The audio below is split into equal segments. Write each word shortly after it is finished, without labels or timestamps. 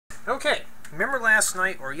Okay, remember last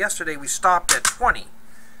night or yesterday we stopped at 20.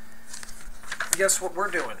 Guess what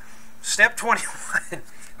we're doing? Step 21.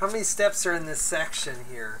 How many steps are in this section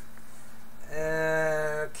here?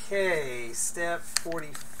 Okay, step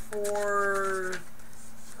 44.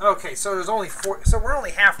 Okay, so there's only 4. So we're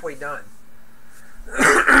only halfway done.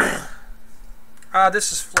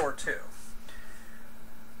 This is floor 2.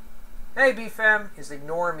 Hey, BFM is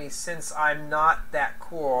ignoring me since I'm not that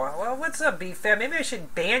cool. Well, what's up, BFM? Maybe I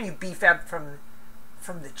should ban you, BFM,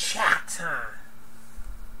 from the chat, huh?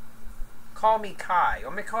 Call me Kai. You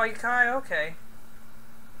want me to call you Kai? Okay.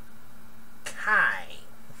 Kai.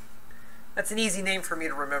 That's an easy name for me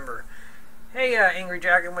to remember. Hey, Angry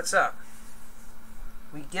Dragon, what's up?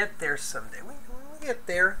 We get there someday. We get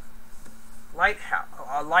there. Lighthouse,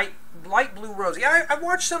 light blue rose. Yeah, I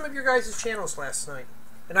watched some of your guys' channels last night,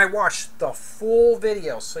 and I watched the full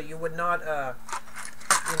video, so you would not,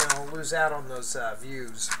 lose out on those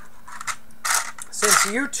views. Since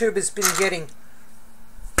YouTube has been getting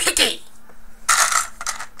picky.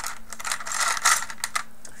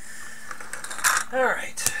 All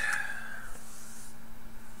right.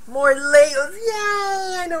 More Legos.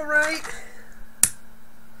 Yay! I know, right?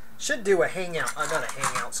 Should do a hangout. Not a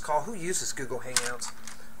hangouts call. Who uses Google Hangouts?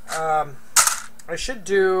 I should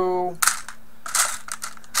do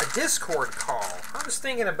a Discord call. I was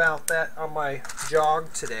thinking about that on my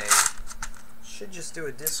jog today. Should just do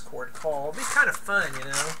a Discord call. It'd be kind of fun, you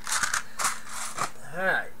know.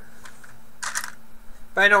 Alright.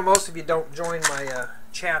 But I know most of you don't join my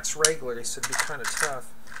chats regularly, so it'd be kind of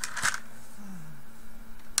tough.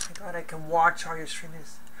 I thought I can watch all your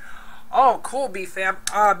streams. Oh, cool, BFab.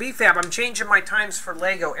 BFab, I'm changing my times for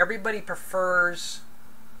Lego. Everybody prefers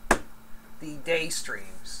the day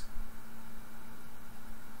streams.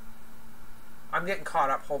 I'm getting caught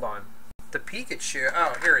up. Hold on. The Pikachu.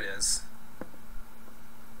 Oh, here it is.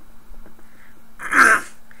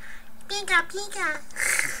 Pika, Pika.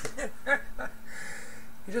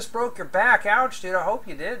 You just broke your back. Ouch, dude. I hope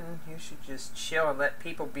you didn't. You should just chill and let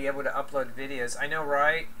people be able to upload videos. I know,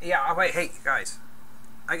 right? Yeah, oh, wait. Hey, guys.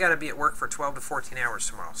 I got to be at work for 12 to 14 hours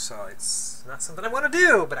tomorrow, so it's not something I want to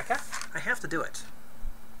do, but I have to do it.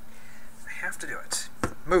 I have to do it.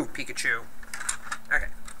 Move, Pikachu. Okay.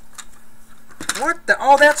 What the?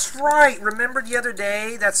 Oh, that's right. Remember the other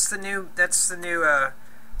day? That's the new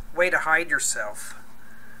way to hide yourself.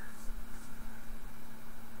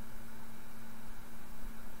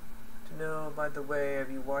 No, by the way, have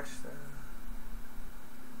you watched the...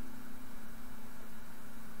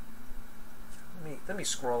 Let me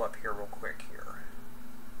scroll up here real quick here.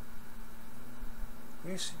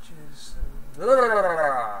 Usages.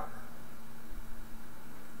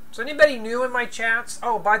 So anybody new in my chats?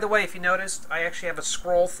 Oh, by the way, if you noticed, I actually have a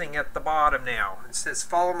scroll thing at the bottom now. It says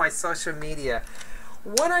follow my social media.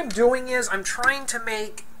 What I'm doing is I'm trying to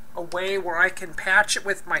make a way where I can patch it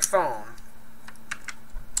with my phone.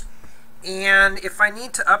 And if I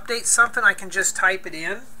need to update something, I can just type it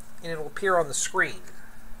in and it'll appear on the screen.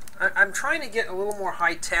 I'm trying to get a little more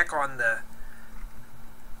high-tech on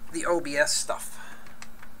the OBS stuff.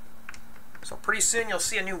 So pretty soon you'll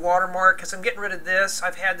see a new watermark, because I'm getting rid of this.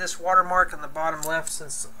 I've had this watermark on the bottom left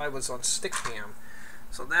since I was on Stickcam.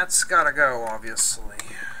 So that's got to go, obviously.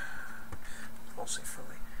 Mostly for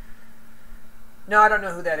me. No, I don't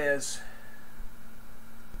know who that is.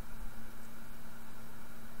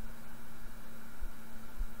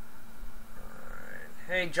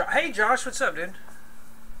 Alright. Hey, Josh, what's up, dude?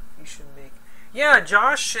 You should make... Yeah,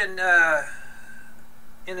 Josh and a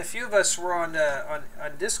few of us were on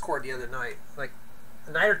Discord the other night, like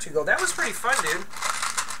a night or two ago. That was pretty fun, dude.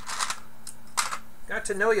 Got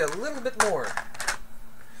to know you a little bit more.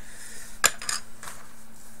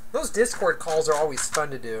 Those Discord calls are always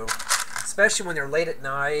fun to do, especially when they're late at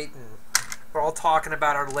night and we're all talking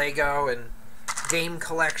about our Lego and game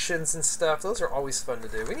collections and stuff. Those are always fun to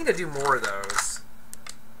do. We need to do more of those.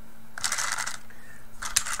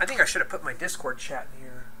 I think I should have put my Discord chat in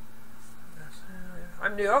here.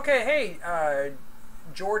 I'm new. Okay, hey,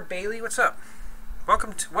 Jord Bailey, what's up?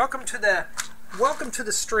 Welcome to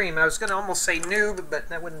the stream. I was going to almost say noob, but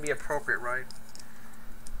that wouldn't be appropriate, right?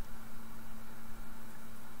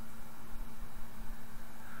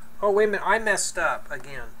 Oh, wait a minute. I messed up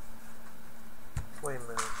again. Wait a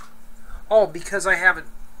minute. Oh, because I haven't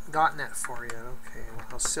gotten that far yet. Okay, well,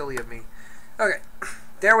 how silly of me. Okay,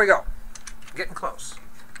 there we go. Getting close.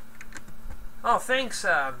 Oh, thanks,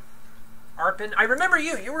 Arpin. I remember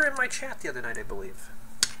you. You were in my chat the other night, I believe.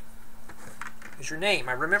 Is your name.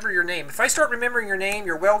 I remember your name. If I start remembering your name,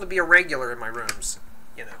 you're well to be a regular in my rooms.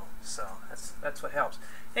 You know, so that's what helps.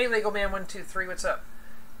 Hey, Lego Man 123, what's up?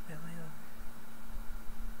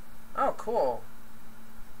 Oh, cool.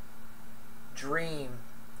 Dream.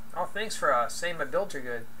 Oh, thanks for saying my builds are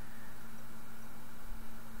good.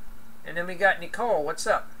 And then we got Nicole. What's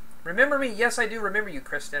up? Remember me? Yes, I do remember you,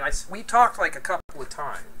 Kristen. We talked like a couple of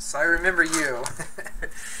times. I remember you.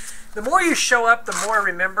 The more you show up, the more I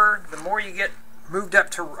remember. The more you get moved up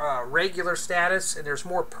to regular status, and there's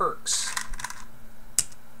more perks.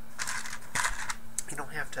 You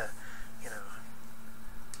don't have to, you know.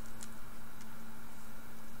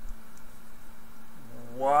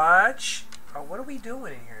 Watch. Oh, what are we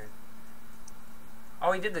doing in here?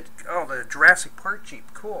 Oh, he did the Jurassic Park Jeep.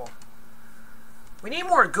 Cool. We need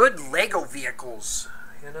more good Lego vehicles.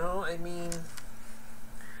 You know, I mean.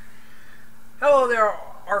 Hello there,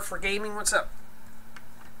 R for Gaming. What's up?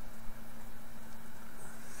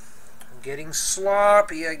 I'm getting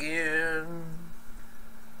sloppy again.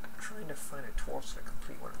 I'm trying to find a 12 so I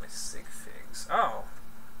complete one of my sig figs. Oh.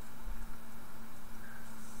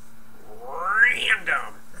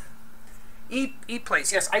 Random.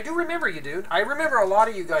 E-Place. Yes, I do remember you, dude. I remember a lot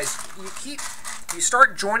of you guys. You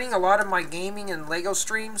start joining a lot of my gaming and Lego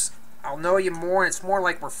streams, I'll know you more, and it's more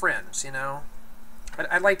like we're friends, you know?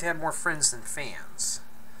 I'd like to have more friends than fans.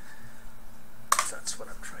 So that's what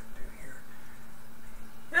I'm trying to do here.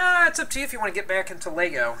 Yeah, it's up to you if you want to get back into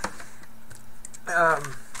Lego.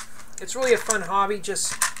 It's really a fun hobby,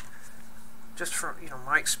 just from, you know,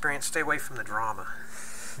 my experience, stay away from the drama.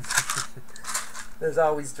 There's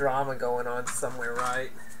always drama going on somewhere,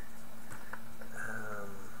 right?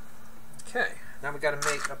 Okay, now we got to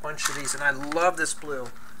make a bunch of these, and I love this blue.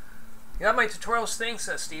 You got my tutorials, thanks,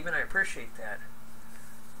 Steven. I appreciate that.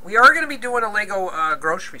 We are going to be doing a Lego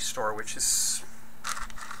grocery store, which is,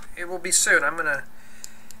 it will be soon. I'm going to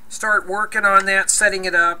start working on that, setting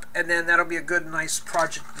it up, and then that'll be a good, nice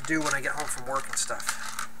project to do when I get home from work and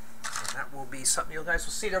stuff. And that will be something you guys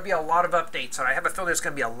will see. There'll be a lot of updates, and I have a feeling there's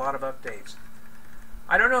going to be a lot of updates.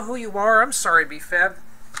 I don't know who you are. I'm sorry, BFab.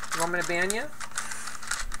 You want me to ban you?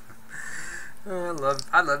 Oh,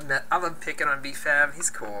 I love picking on BFab. He's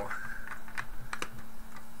cool.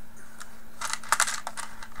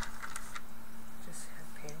 Just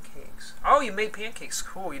had pancakes. Oh, you made pancakes.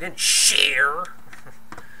 Cool. You didn't share.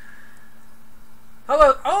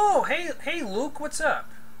 Hello. Oh, hey, Luke. What's up?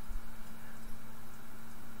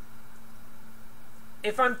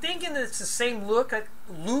 If I'm thinking that it's the same Luke, I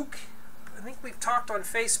think we've talked on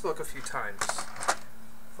Facebook a few times.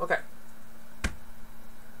 Okay.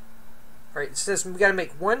 Alright, it says we got to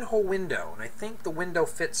make one whole window, and I think the window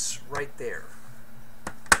fits right there.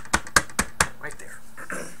 Right there.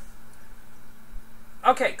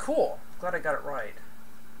 Okay, cool. Glad I got it right.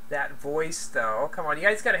 That voice, though. Come on, you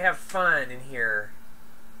guys got to have fun in here.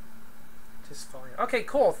 Just fine. Okay,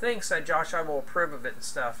 cool. Thanks, Josh. I will approve of it and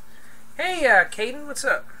stuff. Hey, Caden, what's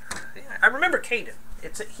up? Yeah, I remember Caden.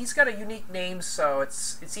 He's got a unique name, so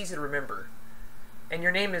it's easy to remember. And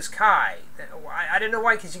your name is Kai. I didn't know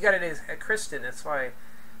why, because you got it as Kristen. That's why.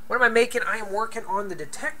 What am I making? I am working on the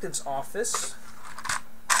detective's office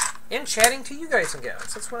and chatting to you guys and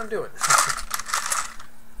gals. That's what I'm doing.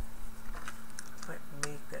 Might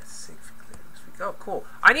make that sig fig this week. Oh, cool.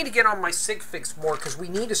 I need to get on my sig figs more, because we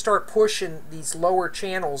need to start pushing these lower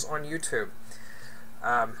channels on YouTube.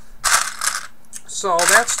 So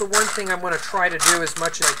that's the one thing I'm going to try to do as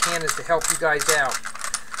much as I can, is to help you guys out.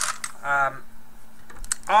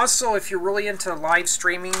 Also, if you're really into live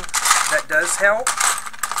streaming, that does help.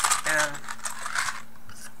 And,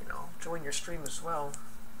 you know, join your stream as well.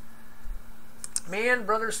 Man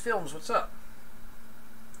Brothers Films, what's up?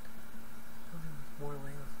 More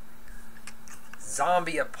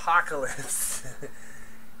zombie apocalypse.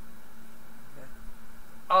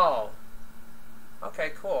 Oh.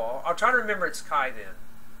 Okay, cool. I'll try to remember it's Kai then.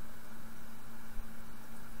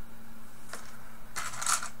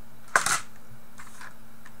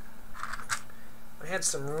 I had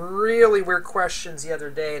some really weird questions the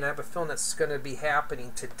other day, and I have a feeling that's going to be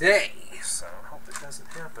happening today. So I hope it doesn't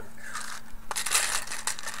happen.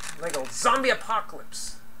 Lego Zombie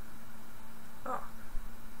Apocalypse. Oh.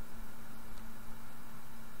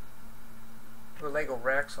 Lego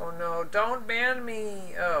Rex. Oh no, don't ban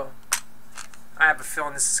me. Oh. I have a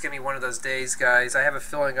feeling this is going to be one of those days, guys. I have a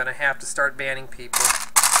feeling I'm going to have to start banning people.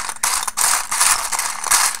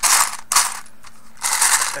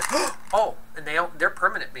 Oh, and they're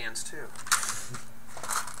permanent bans, too.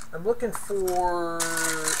 I'm looking for...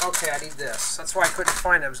 Okay, I need this. That's why I couldn't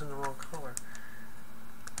find it. I was in the wrong color.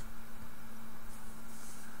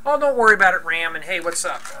 Oh, don't worry about it, Ram. And hey, what's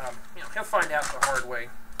up? You know, he'll find out the hard way.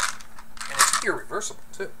 And it's irreversible,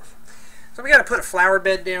 too. So we got to put a flower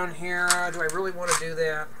bed down here. Do I really want to do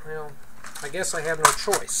that? Well, I guess I have no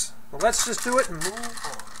choice. Well, let's just do it and move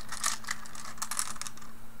on.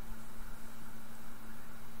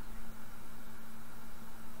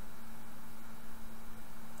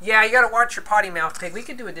 Yeah, you gotta watch your potty mouth, Pig. We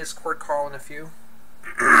could do a Discord call in a few.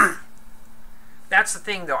 That's the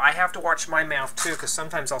thing, though. I have to watch my mouth, too, because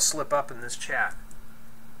sometimes I'll slip up in this chat.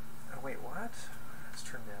 Oh, wait, what? Let's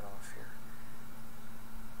turn that off here.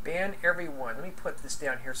 Ban everyone. Let me put this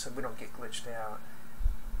down here so we don't get glitched out.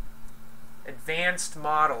 Advanced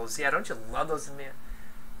models. Yeah, don't you love those?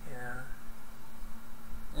 Yeah.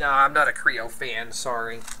 No, I'm not a Creo fan.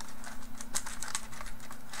 Sorry.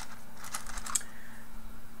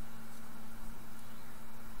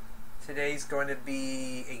 Today's going to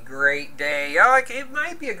be a great day. Oh, it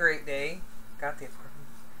might be a great day. Got the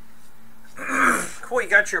apartment. Cool, you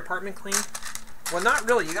got your apartment clean? Well, not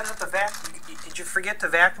really. You're going to have to vacuum. Did you forget to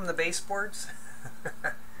vacuum the baseboards?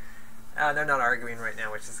 They're not arguing right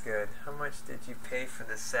now, which is good. How much did you pay for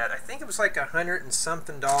this set? I think it was like $100 and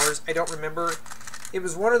something. I don't remember. It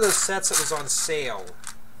was one of those sets that was on sale.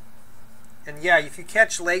 And yeah, if you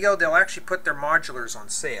catch Lego, they'll actually put their modulars on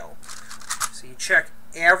sale. So you check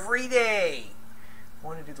every day. I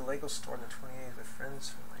want to do the Lego store on the 28th with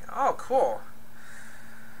friends. Oh, cool.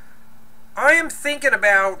 I am thinking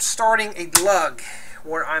about starting a lug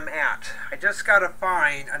where I'm at. I just got to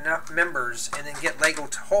find enough members and then get Lego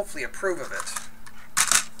to hopefully approve of it.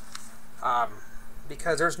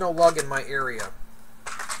 Because there's no lug in my area.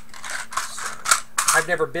 So, I've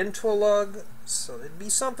never been to a lug, so it'd be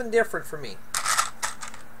something different for me.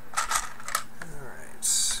 Alright,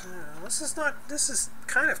 so this is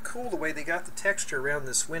kind of cool the way they got the texture around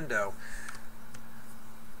this window.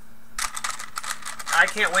 I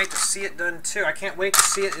can't wait to see it done too. I can't wait to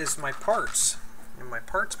see it as my parts in my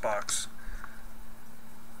parts box.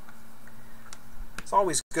 It's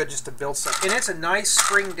always good just to build something. And it's a nice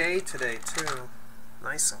spring day today too.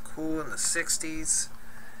 Nice and cool in the 60s.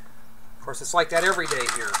 Of course, it's like that every day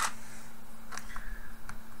here.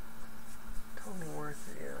 Totally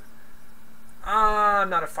worth it, yeah. I'm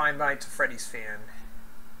not a Fine Bite to Freddy's fan.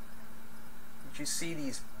 Did you see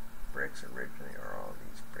these bricks originally, or all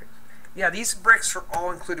these bricks? Yeah, these bricks are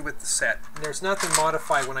all included with the set. There's nothing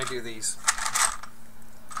modified when I do these.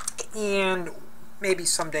 And maybe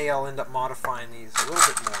someday I'll end up modifying these a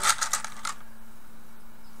little bit more.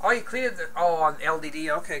 Oh, you cleared the... Oh, on LDD?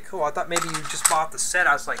 Okay, cool. I thought maybe you just bought the set.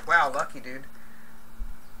 I was like, wow, lucky, dude.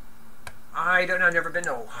 I don't know. I've never been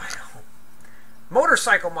to Ohio.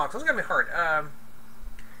 Motorcycle MOCs. Those are going to be hard.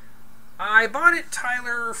 I bought it,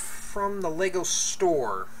 Tyler, from the Lego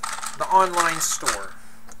store. The online store.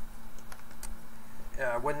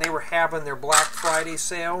 When they were having their Black Friday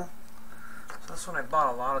sale. So that's when I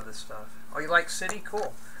bought a lot of this stuff. Oh, you like City?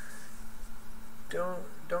 Cool.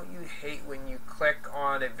 Don't you hate when you click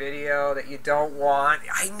on a video that you don't want?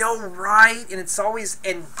 I know, right? And it's always...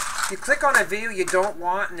 And you click on a video you don't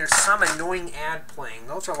want and there's some annoying ad playing.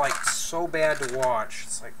 Those are like so bad to watch.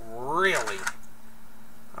 It's like, really?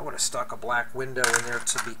 I would have stuck a black window in there,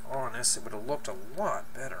 to be honest. It would have looked a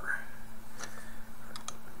lot better.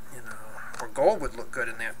 You know, or gold would look good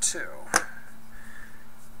in that too.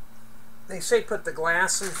 They say put the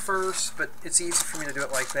glass in first, but it's easy for me to do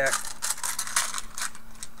it like that.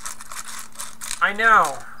 I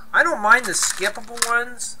know. I don't mind the skippable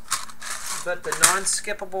ones, but the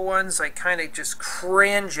non-skippable ones I kind of just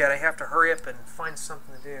cringe at. I have to hurry up and find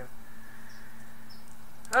something to do.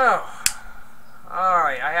 Oh.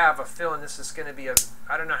 Alright, I have a feeling this is going to be a...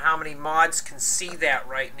 I don't know how many mods can see that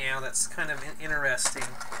right now. That's kind of interesting.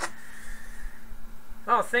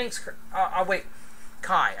 Oh, thanks. Oh, wait.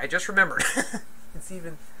 Kai, I just remembered. It's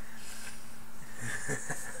even...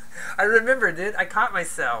 I remembered it. I caught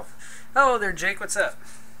myself. Hello there, Jake. What's up?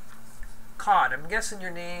 COD. I'm guessing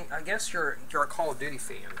your name... I guess you're a Call of Duty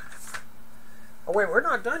fan. Oh, wait. We're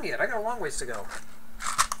not done yet. I got a long ways to go.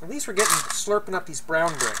 At least we're slurping up these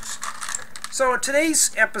brown bricks. So,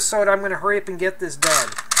 today's episode, I'm going to hurry up and get this done.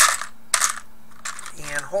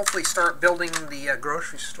 And hopefully start building the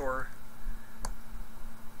grocery store.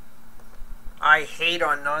 I hate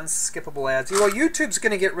on non-skippable ads. Well, YouTube's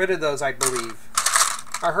going to get rid of those, I believe.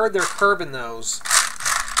 I heard they're curbing those.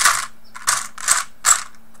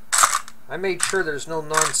 I made sure there's no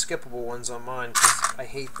non-skippable ones on mine because I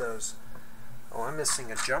hate those. Oh, I'm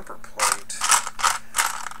missing a jumper plate.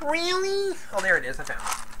 Really? Oh, there it is. I found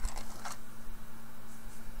it.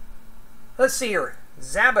 Let's see here.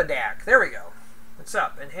 Zabadak. There we go. What's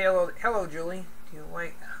up? And hello, Julie. Do you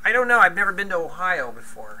like... I don't know. I've never been to Ohio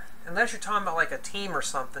before. Unless you're talking about like a team or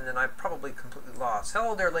something, then I'm probably completely lost.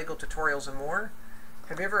 Hello there, Lego Tutorials and More.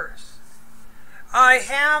 Have you ever... I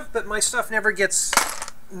have, but my stuff never gets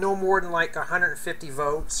no more than like 150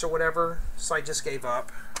 votes or whatever, so I just gave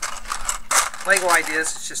up. Lego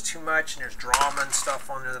Ideas, it's just too much, and there's drama and stuff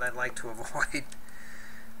on there that I'd like to avoid.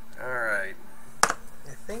 Alright.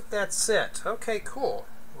 I think that's it. Okay, cool.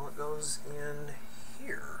 Well, it goes in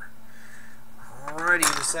here.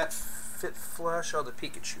 Alrighty, does that fit flush? Oh, the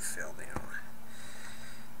Pikachu fell down.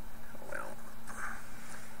 Well,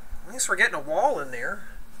 at least we're getting a wall in there.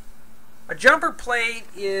 A jumper plate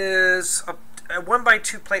is a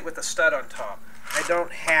 1x2 plate with a stud on top. I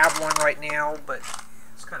don't have one right now, but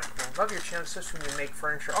it's kind of cool. Love your channel, especially when you make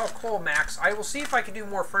furniture. Oh, cool, Max. I will see if I can do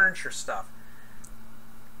more furniture stuff.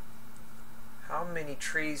 How many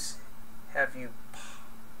trees have you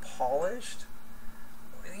polished?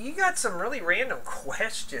 You got some really random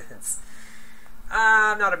questions.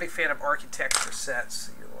 I'm not a big fan of architecture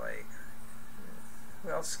sets. You're like,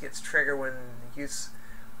 who else gets triggered when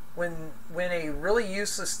a really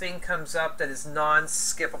useless thing comes up that is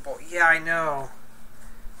non-skippable? Yeah, I know.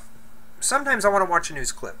 Sometimes I want to watch a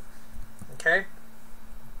news clip. Okay?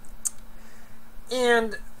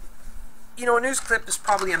 And, you know, a news clip is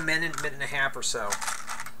probably a minute and a half or so.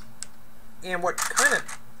 And what kind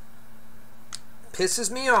of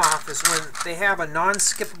pisses me off is when they have a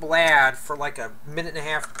non-skippable ad for like a minute and a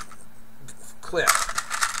half clip.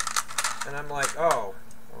 And I'm like, oh,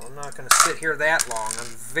 well, I'm not going to sit here that long. I'm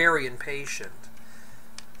very impatient.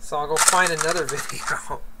 So I'll go find another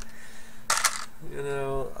video. You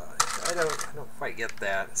know, I don't quite get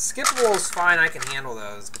that. Skippable is fine, I can handle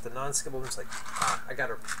those, but the non-skippable is like, I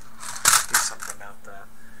gotta do something about that.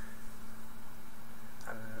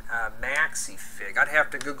 A maxi fig. I'd have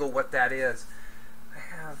to Google what that is. I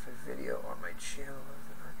have a video on my channel.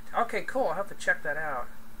 Okay, cool. I'll have to check that out.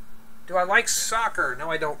 Do I like soccer? No,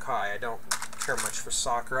 I don't, Kai. I don't care much for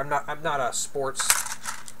soccer. I'm not a sports.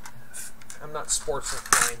 I'm not sports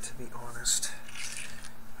inclined, to be honest.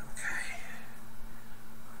 Okay.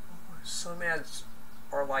 Some ads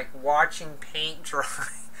are like watching paint dry.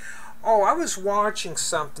 Oh, I was watching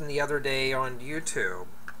something the other day on YouTube.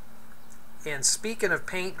 And speaking of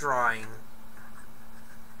paint drying,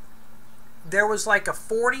 there was like a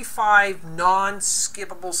 45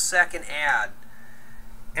 non-skippable second ad.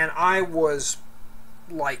 And I was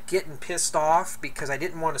like getting pissed off because I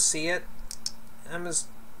didn't want to see it. I was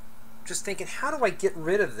just thinking, how do I get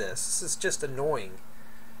rid of this? This is just annoying.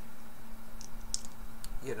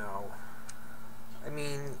 You know, I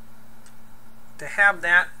mean, to have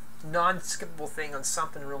that non-skippable thing on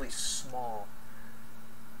something really small.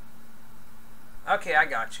 Okay, I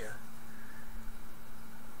got you.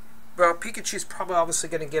 Well, Pikachu's probably obviously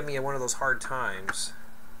going to give me one of those hard times.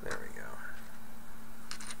 There we go.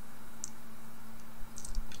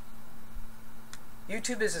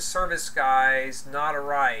 YouTube is a service, guys, not a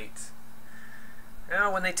right.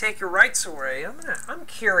 Now, when they take your rights away, I'm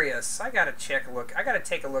curious. I gotta take a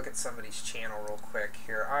look at somebody's channel real quick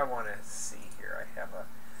here. I want to see here. I have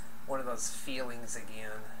one of those feelings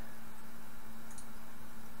again.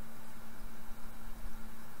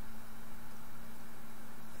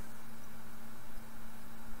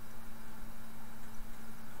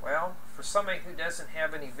 Well, for somebody who doesn't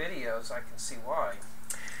have any videos, I can see why.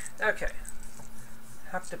 Okay.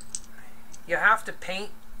 You have to paint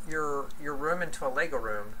your room into a Lego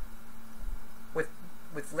room with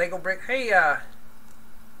Lego brick. Hey,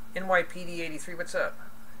 NYPD83, what's up?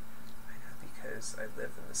 I know, because I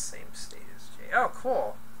live in the same state as Jay. Oh,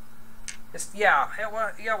 cool. Yeah,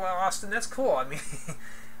 well, Austin, that's cool. I mean,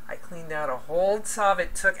 I cleaned out a whole tub.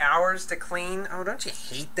 It took hours to clean. Oh, don't you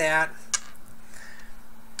hate that?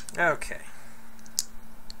 Okay.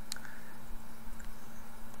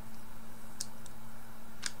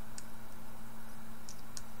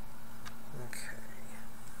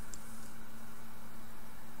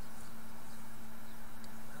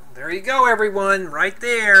 There you go, everyone, right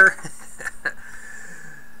there.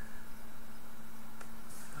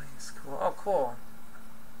 Nice, cool. Oh, cool.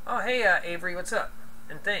 Oh, hey, Avery, what's up?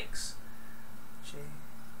 And thanks.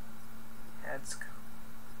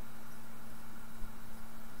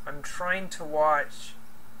 I'm trying to watch.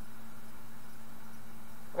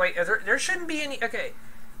 Wait, there shouldn't be any. Okay.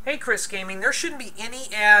 Hey, Chris Gaming, there shouldn't be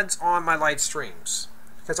any ads on my live streams,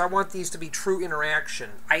 because I want these to be true interaction.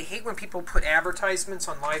 I hate when people put advertisements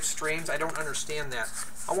on live streams. I don't understand that.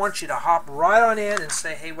 I want you to hop right on in and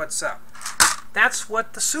say, hey, what's up? That's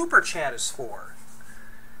what the super chat is for.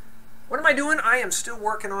 What am I doing? I am still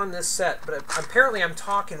working on this set, but apparently I'm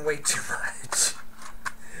talking way too much.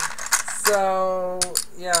 So,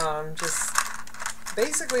 yeah, I'm just...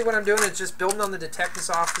 Basically what I'm doing is just building on the detective's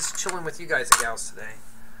office, chilling with you guys and gals today.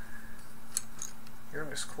 Your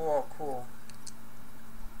room is cool, cool.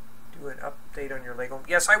 Do an update on your Lego.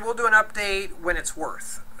 Yes, I will do an update when it's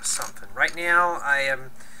worth something. Right now, I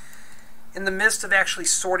am in the midst of actually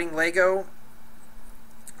sorting Lego,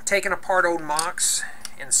 taking apart old MOCs,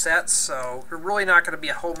 and sets, so we're really not going to be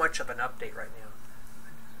a whole much of an update right now.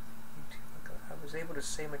 I was able to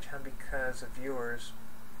save my time because of viewers.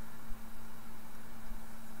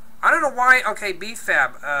 I don't know why. Okay,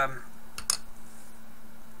 BFAB.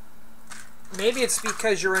 Maybe it's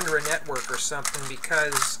because you're under a network or something,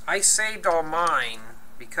 because I saved all mine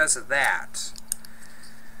because of that.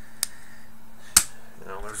 You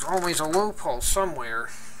know, there's always a loophole somewhere.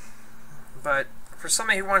 But for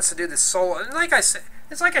somebody who wants to do this solo, and like I said,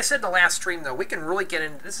 it's like I said in the last stream, though, we can really get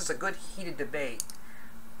into this. Is a good heated debate.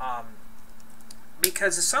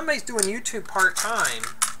 Because if somebody's doing YouTube part-time,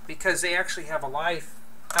 because they actually have a life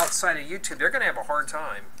outside of YouTube, they're going to have a hard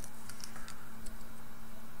time.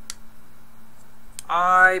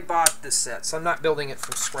 I bought this set, so I'm not building it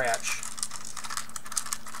from scratch.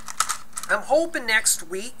 I'm hoping next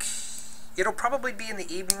week, it'll probably be in the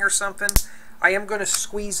evening or something, I am going to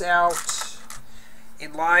squeeze out a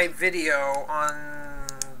live video on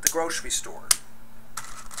the grocery store.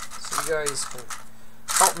 So you guys can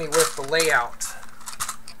help me with the layout.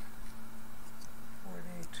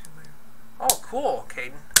 Oh, cool,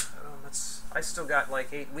 Caden. I still got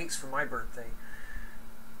like 8 weeks for my birthday.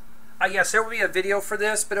 Yes, there will be a video for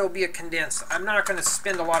this, but it will be a condensed. I'm not going to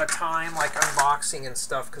spend a lot of time like unboxing and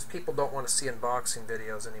stuff because people don't want to see unboxing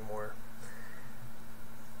videos anymore.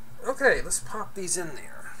 Okay, let's pop these in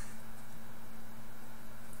there.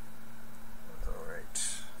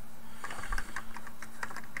 Alright.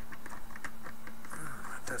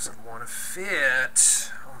 It doesn't want to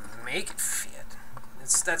fit. I'll make it fit.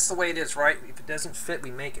 That's the way it is, right? If it doesn't fit,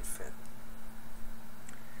 we make it fit.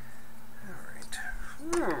 Alright.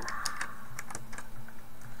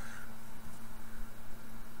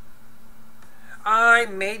 I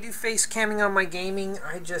may do face camming on my gaming.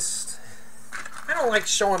 I don't like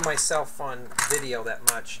showing myself on video that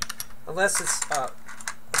much. Unless it's a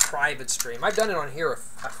private stream. I've done it on here a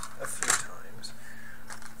few times.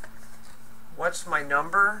 What's my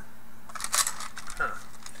number? Huh.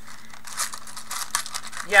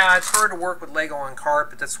 Yeah, it's hard to work with Lego on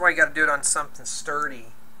carpet. That's why you got to do it on something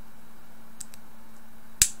sturdy.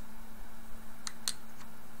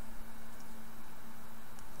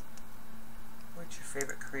 What's your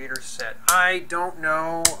favorite creator set? I don't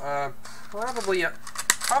know. Probably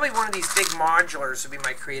one of these big modulars would be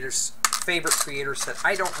my favorite creator set.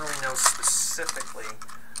 I don't really know specifically.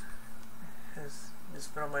 It's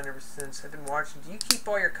been on mine ever since. I've been watching. Do you keep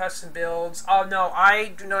all your custom builds? Oh no,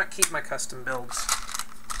 I do not keep my custom builds.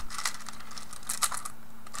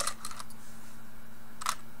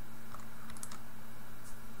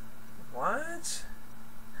 What?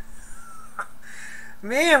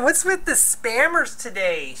 Man, what's with the spammers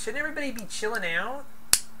today? Shouldn't everybody be chilling out?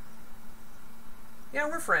 Yeah,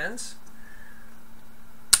 we're friends.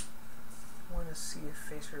 I want to see a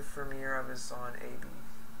face premiere I was on AB.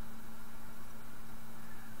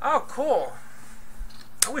 Oh, cool.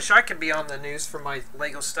 I wish I could be on the news for my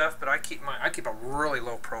Lego stuff, but I keep a really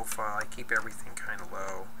low profile. I keep everything kind of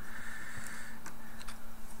low.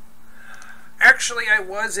 Actually, I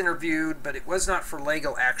was interviewed, but it was not for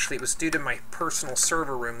Lego, actually. It was due to my personal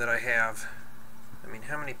server room that I have. I mean,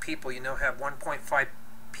 how many people, you know, have 1.5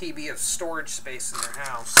 PB of storage space in their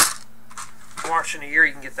house? Once in a year,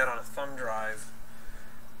 you can get that on a thumb drive.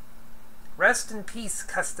 Rest in peace,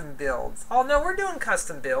 custom builds. Oh, no, we're doing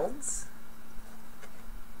custom builds.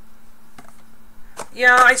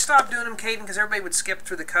 Yeah, I stopped doing them, Caden, because everybody would skip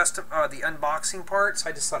through the the unboxing parts.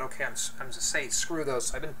 I just thought, okay, I'm just say screw those.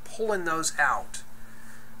 So I've been pulling those out.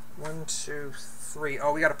 1, 2, 3.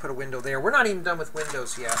 Oh, we got to put a window there. We're not even done with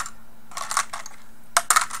windows yet.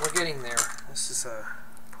 We're getting there. This is a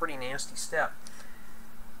pretty nasty step.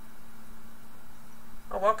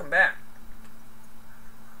 Oh, welcome back.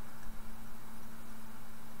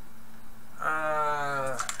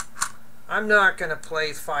 I'm not gonna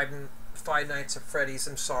play Five Nights at Freddy's.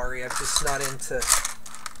 I'm sorry. I'm just not into.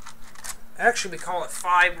 Actually, we call it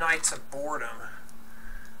 5 Nights of Boredom.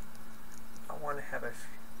 I want to have a.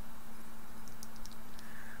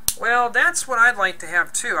 Well, that's what I'd like to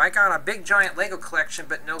have too. I got a big giant Lego collection,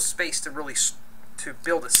 but no space to really to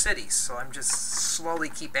build a city. So I'm just slowly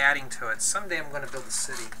keep adding to it. Someday I'm going to build a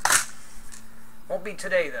city. Won't be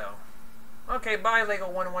today though. Okay, bye Lego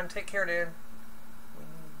 101. Take care, dude.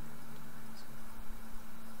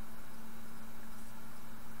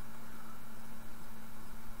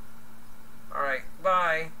 Alright,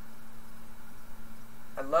 bye.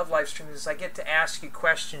 I love live streams. I get to ask you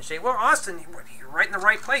questions. Well, Austin, you're right in the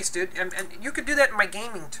right place, dude. And you could do that in my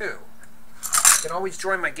gaming, too. You can always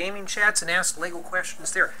join my gaming chats and ask Lego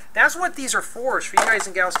questions there. That's what these are for, is for you guys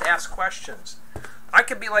and gals to ask questions. I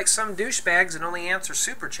could be like some douchebags and only answer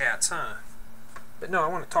super chats, huh? But no, I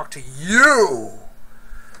want to talk to you.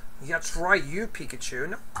 That's right, you Pikachu.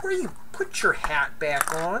 Now, put your hat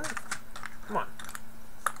back on. Come on.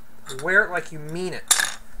 Wear it like you mean it.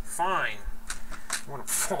 Fine. I want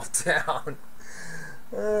to fall down.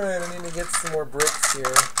 Alright, I need to get some more bricks here.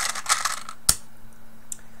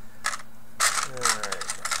 Alright.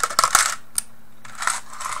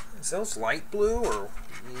 Is those light blue or?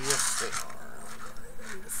 Yes, they are.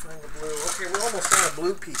 I need to find the blue. Okay, we're almost out of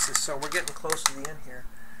blue pieces, so we're getting close to the end here.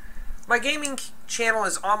 My gaming channel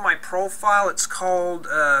is on my profile. It's called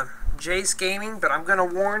Jay's Gaming, but I'm going to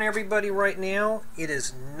warn everybody right now, it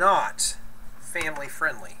is not family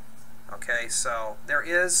friendly. Okay, so there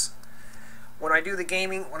is, when I do the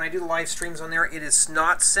gaming, when I do the live streams on there, it is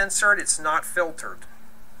not censored, it's not filtered.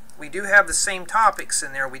 We do have the same topics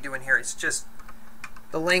in there we do in here. It's just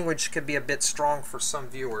the language could be a bit strong for some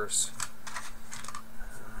viewers.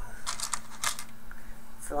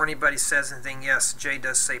 Before anybody says anything, yes, Jay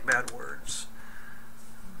does say bad words.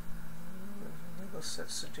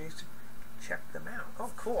 Check them out.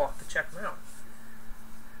 Oh, cool. I'll have to check them out.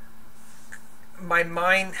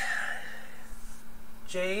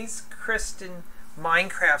 Jay's Kristen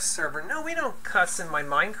Minecraft server. No, we don't cuss in my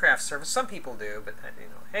Minecraft server. Some people do, but you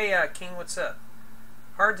know. Hey, King, what's up?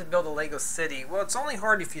 Hard to build a Lego city. Well, it's only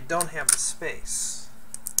hard if you don't have the space.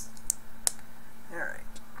 All right.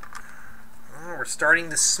 Oh, we're starting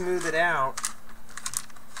to smooth it out.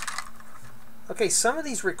 Okay, some of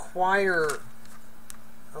these require...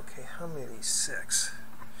 Okay, how many of these? 6.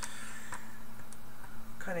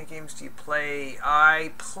 What kind of games do you play?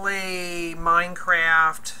 I play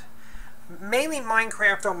Minecraft. Mainly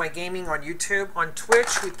Minecraft on my gaming on YouTube. On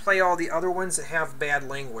Twitch, we play all the other ones that have bad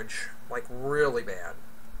language. Like, really bad.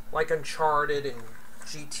 Like Uncharted and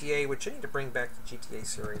GTA, which I need to bring back the GTA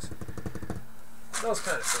series. Those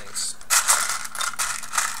kind of things.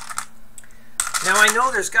 Now, I know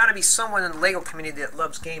there's got to be someone in the LEGO community that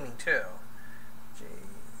loves gaming, too.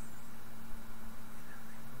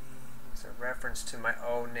 It's a reference to my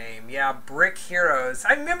own name. Yeah, Brick Heroes.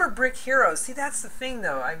 I remember Brick Heroes. See, that's the thing,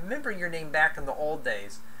 though. I remember your name back in the old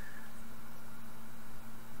days.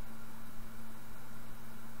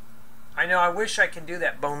 I know, I wish I could do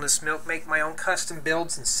that, Boneless Milk, make my own custom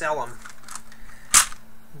builds and sell them.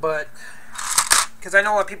 But, because I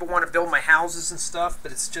know a lot of people want to build my houses and stuff,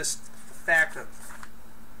 but it's just the fact of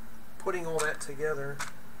putting all that together.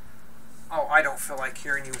 Oh, I don't feel like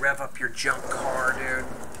hearing you rev up your junk car, dude.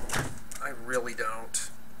 I really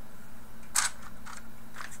don't.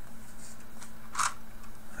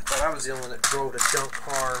 I thought I was the only one that drove a junk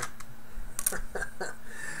car.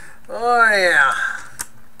 Oh, yeah.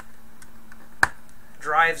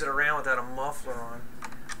 Drives it around without a muffler on.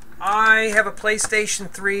 I have a PlayStation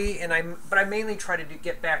 3, and but I mainly try to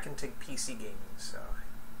get back into PC gaming. So,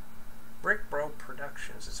 Brick Bro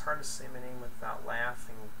Productions. It's hard to say my name without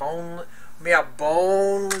laughing. Boneless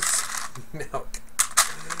Milk.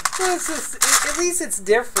 Well, it's just, at least it's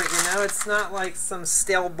different, you know. It's not like some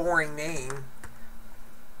stale, boring name.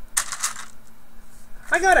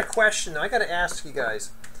 I got a question. I got to ask you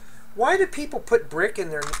guys. Why do people put brick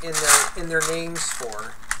in their names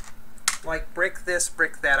for? Like brick this,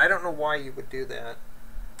 brick that. I don't know why you would do that.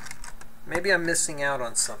 Maybe I'm missing out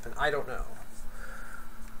on something. I don't know.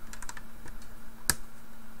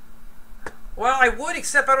 Well, I would,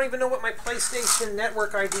 except I don't even know what my PlayStation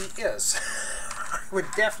Network ID is. I would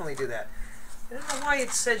definitely do that. I don't know why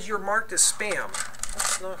it says you're marked as spam.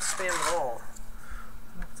 That's not spam at all.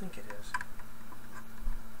 I don't think it is.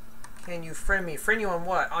 Can you friend me? Friend you on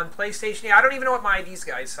what? On PlayStation? Yeah, I don't even know what my ID's,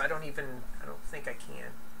 guys, so I don't think I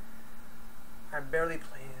can. I barely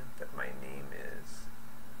play him, but my name is...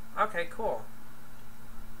 Okay, cool.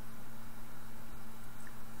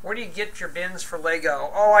 Where do you get your bins for Lego?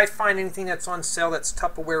 Oh, I find anything that's on sale that's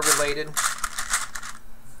Tupperware related.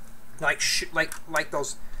 Like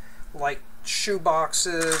those, like shoe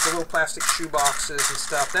boxes, the little plastic shoe boxes and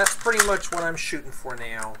stuff. That's pretty much what I'm shooting for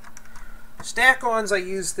now. Stack-ons, I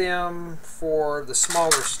use them for the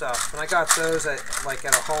smaller stuff, and I got those at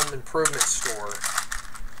a home improvement store.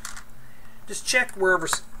 Just check wherever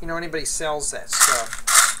anybody sells that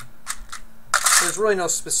stuff. There's really no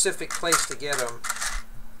specific place to get them.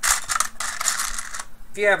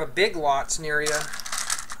 If you have a Big Lots near you,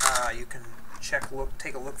 you can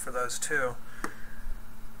take a look for those too.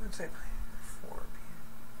 What's that? 4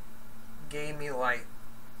 Gave me like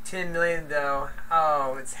 10 million though.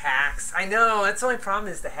 Oh, it's hacks. I know, that's the only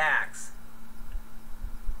problem is the hacks.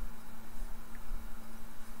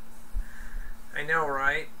 I know,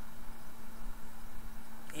 right?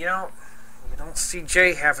 You don't see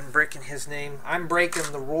Jay having brick in his name. I'm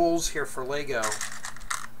breaking the rules here for Lego.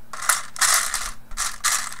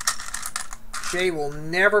 Jay will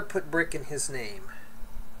never put brick in his name.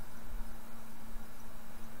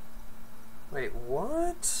 Wait,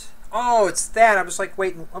 what? Oh, it's that. I was like,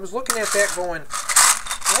 waiting. I was looking at that going,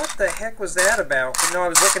 what the heck was that about? But no, I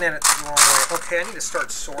was looking at it the wrong way. Okay, I need to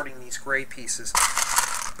start sorting these gray pieces.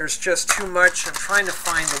 There's just too much. I'm trying to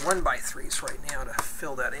find the 1x3s right now to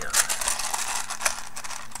fill that in.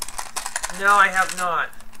 No, I have not.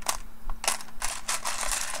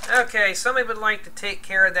 Okay, somebody would like to take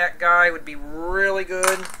care of that guy. Would be really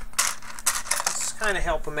good. Let's kind of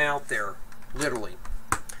help him out there, literally.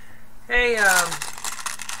 Hey,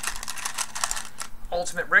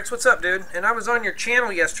 Ultimate Bricks, what's up, dude? And I was on your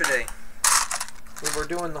channel yesterday. We were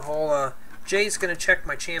doing the whole, Jay's going to check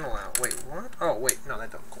my channel out. Wait, what? Oh, wait, no,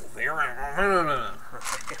 that doesn't go there. No.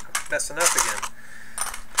 Messing up again.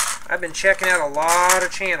 I've been checking out a lot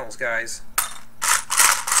of channels, guys.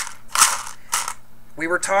 We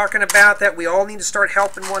were talking about that we all need to start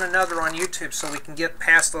helping one another on YouTube so we can get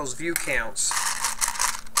past those view counts.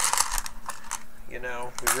 You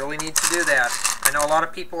know, we really need to do that. I know a lot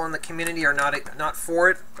of people in the community are not for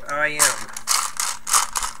it, but I am.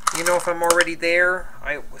 You know, if I'm already there,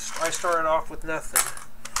 I started off with nothing.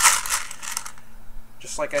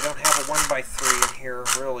 Just like I don't have a 1x3 in here,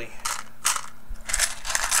 really.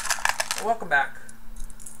 Welcome back.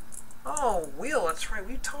 Oh, Will, that's right.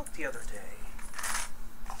 We talked the other day.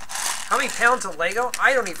 How many pounds of Lego?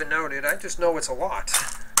 I don't even know, dude. I just know it's a lot.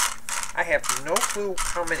 I have no clue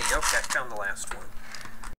how many. Okay, I found the last one.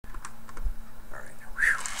 Alright.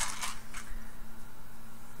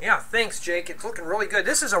 Yeah, thanks, Jake. It's looking really good.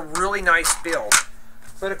 This is a really nice build.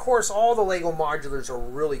 But, of course, all the Lego modulars are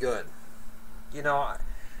really good. You know,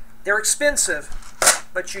 they're expensive,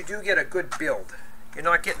 but you do get a good build. You're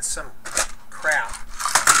not getting some crap.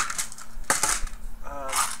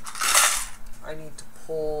 I need to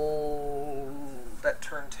pull that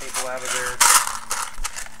turntable out of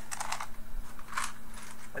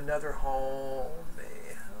there. Another home.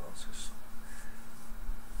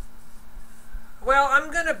 Well,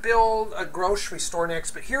 I'm going to build a grocery store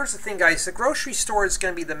next, but here's the thing, guys. The grocery store is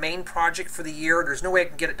going to be the main project for the year. There's no way I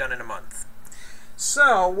can get it done in a month.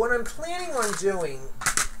 So, what I'm planning on doing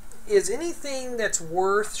is anything that's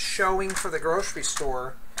worth showing for the grocery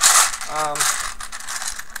store, I'm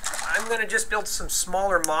going to just build some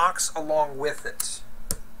smaller MOCs along with it.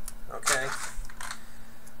 Okay?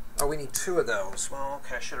 Oh, we need 2 of those. Well,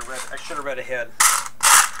 okay, I should have read ahead.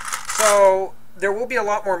 So, there will be a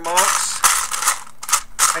lot more MOCs.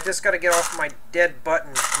 I just got to get off my dead butt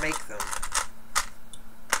and make them.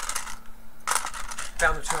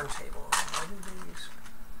 Found the turntable.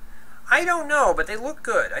 I don't know, but they look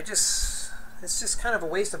good. It's just kind of a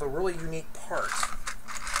waste of a really unique part.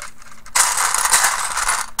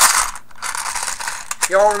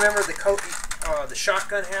 Y'all remember the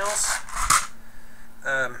shotgun house?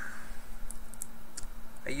 I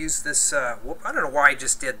used this, I don't know why I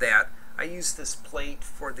just did that. I used this plate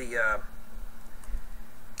for the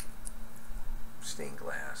stained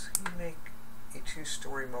glass. Can you make a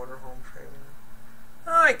 2-story motorhome trailer?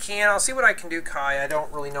 Oh, I can. I'll see what I can do, Kai. I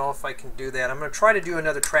don't really know if I can do that. I'm going to try to do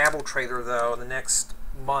another travel trailer, though, in the next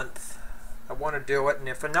month. I want to do it, and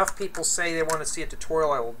if enough people say they want to see a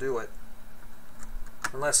tutorial, I will do it.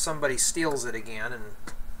 Unless somebody steals it again, and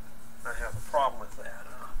I have a problem with that.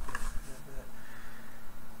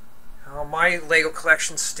 Oh, my Lego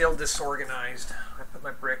collection's still disorganized. I put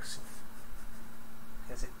my bricks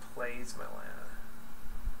as it plays my lab.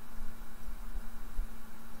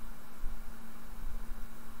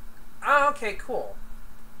 Oh, okay, cool.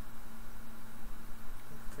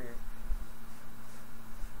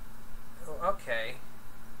 Oh, okay.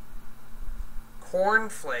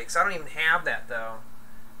 Cornflakes. I don't even have that, though.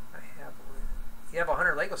 You have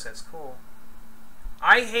 100 Lego sets. Cool.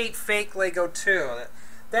 I hate fake Lego, too.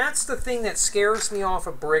 That's the thing that scares me off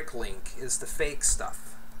of Bricklink, is the fake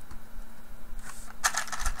stuff.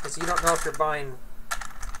 Because you don't know if you're buying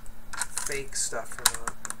fake stuff or not.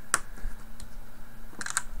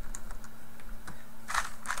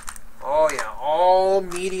 Oh, yeah. All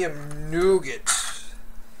medium nougat.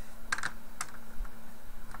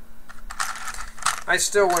 I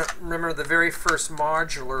still remember the very first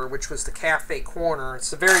modular, which was the Cafe Corner. It's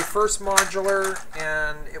the very first modular,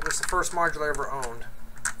 and it was the first modular I ever owned.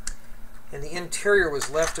 And the interior was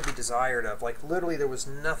left to be desired of. Like, literally, there was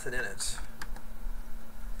nothing in it.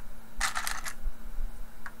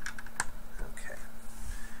 Okay.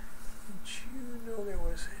 Did you know there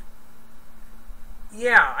was a...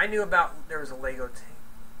 Yeah, I knew about there was a Lego tank.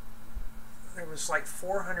 There was like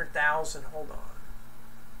 400,000. Hold on.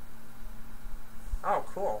 Oh,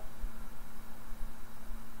 cool.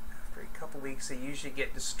 After he couple weeks. They usually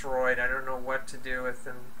get destroyed. I don't know what to do with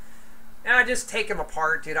them. And I just take them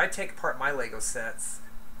apart, dude. I take apart my Lego sets.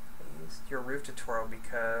 I used your roof tutorial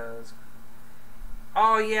because...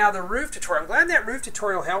 Oh yeah, the roof tutorial. I'm glad that roof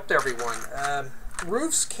tutorial helped everyone.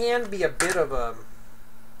 Roofs can be a bit of a...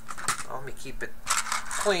 Let me keep it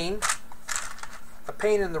clean. A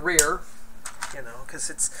pain in the rear, you know,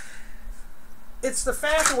 because it's the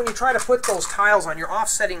fact that when you try to put those tiles on, you're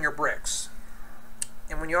offsetting your bricks.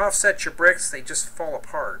 And when you offset your bricks, they just fall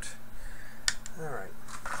apart. All right.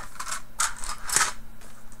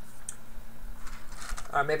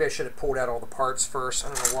 Maybe I should have pulled out all the parts first. I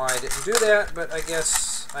don't know why I didn't do that, but I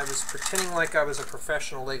guess I was pretending like I was a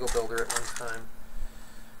professional Lego builder at one time.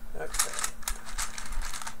 Okay.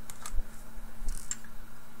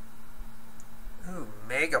 Ooh,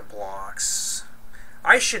 Mega Blocks.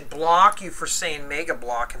 I should block you for saying Mega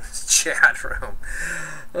Block in this chat room.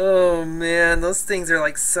 Oh man, those things are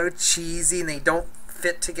like so cheesy and they don't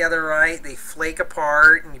fit together right. They flake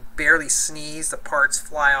apart and you barely sneeze. The parts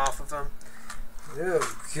fly off of them.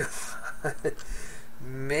 Oh god.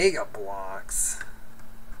 Mega Blocks.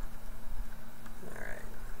 Alright.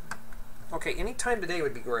 Okay, any time today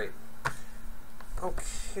would be great.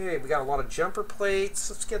 Okay, we got a lot of jumper plates.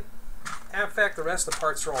 Let's get... In fact, the rest of the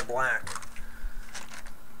parts are all black.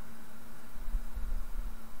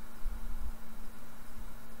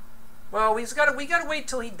 Well, we gotta wait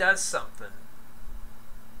till he does something.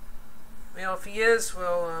 You know, if he is,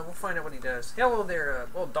 well, we'll find out what he does. Hello there,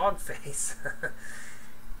 little dog face.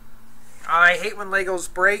 I hate when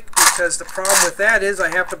Legos break because the problem with that is I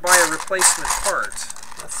have to buy a replacement part.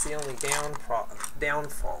 That's the only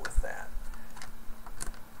downfall with that.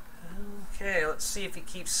 Okay, let's see if he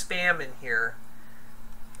keeps spamming here.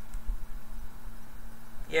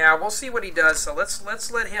 Yeah, we'll see what he does. So let's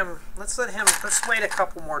wait a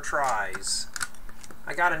couple more tries.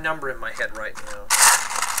 I got a number in my head right now.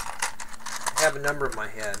 I have a number in my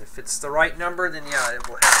head. If it's the right number, then yeah, it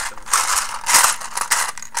will happen.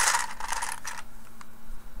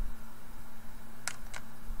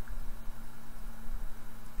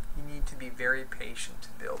 You need to be very patient to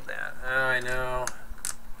build that. Oh, I know.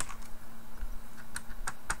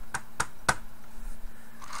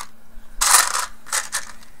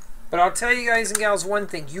 But I'll tell you guys and gals one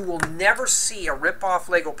thing. You will never see a rip-off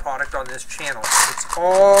Lego product on this channel. It's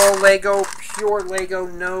all Lego, pure Lego,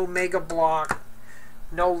 no Mega Block,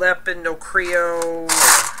 no Lepin, no Creo, or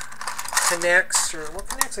Connects, or what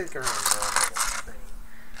Connects I think are on.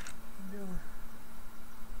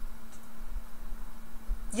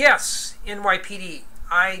 Yes, NYPD.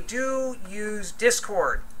 I do use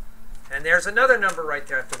Discord. And there's another number right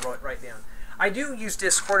there I have to write down. I do use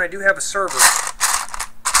Discord. I do have a server.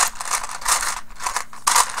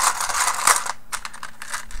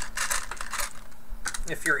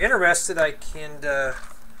 If you're interested, I can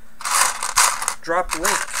drop the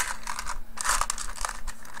link.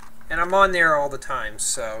 And I'm on there all the time,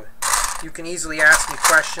 so you can easily ask me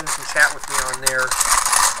questions and chat with me on there.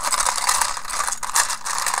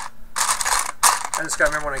 I just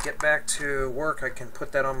gotta remember when I get back to work, I can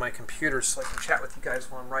put that on my computer so I can chat with you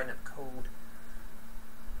guys while I'm writing up code.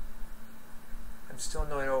 I'm still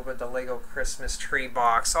annoyed over the Lego Christmas tree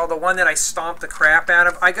box. Oh, the one that I stomped the crap out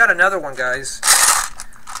of. I got another one, guys.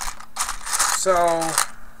 So,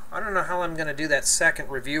 I don't know how I'm going to do that second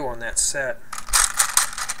review on that set.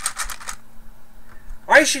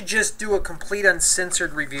 I should just do a complete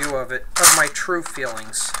uncensored review of it, of my true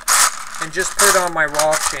feelings, and just put it on my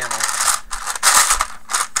Raw channel.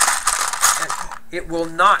 And it will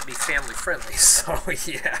not be family friendly, so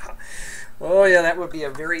yeah. Oh yeah, that would be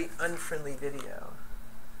a very unfriendly video.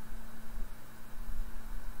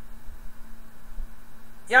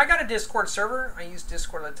 Yeah, I got a Discord server. I use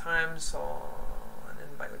Discord all the time, so an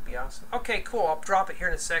invite would be awesome. Okay, cool. I'll drop it here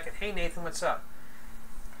in a second. Hey, Nathan, what's up?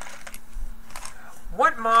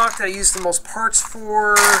 What MOC did I use the most parts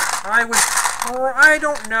for? I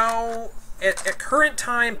don't know. At current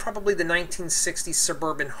time, probably the 1960s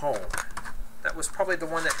Suburban Home. That was probably the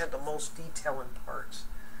one that had the most detail in parts.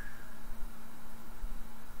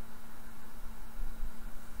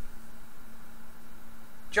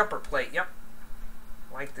 Jumper plate, yep.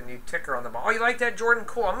 Like the new ticker on the ball. Oh, you like that, Jordan?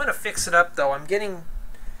 Cool. I'm going to fix it up, though. I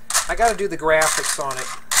got to do the graphics on it.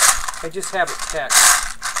 I just have it text.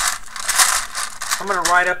 I'm going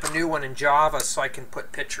to write up a new one in Java so I can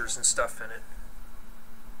put pictures and stuff in it.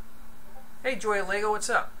 Hey, Joy of Lego, what's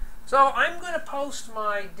up? So I'm going to post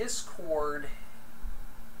my Discord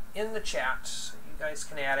in the chat so you guys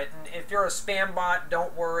can add it. And if you're a spam bot,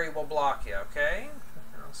 don't worry, we'll block you, okay?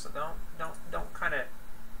 So don't kind of...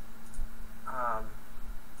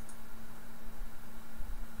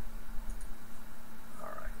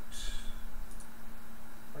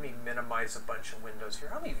 minimize a bunch of windows here.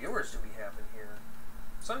 How many viewers do we have in here?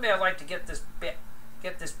 Someday I'd like to get this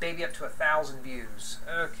baby up to 1,000 views.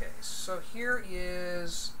 Okay, so here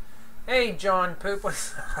is... Hey, John Poop,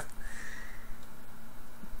 what's up?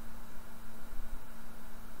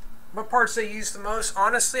 What parts I use the most?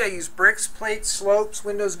 Honestly, I use bricks, plates, slopes,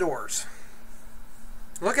 windows, doors.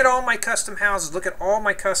 Look at all my custom houses. Look at all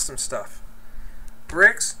my custom stuff.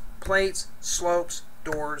 Bricks, plates, slopes,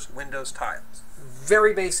 doors, windows, tiles.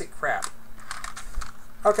 Very basic crap.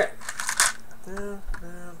 Okay. I'm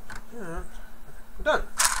done.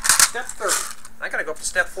 Step 30. I gotta go up to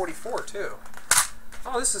step 44 too.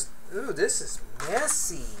 Oh, this is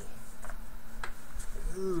messy.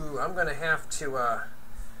 Ooh, I'm gonna have to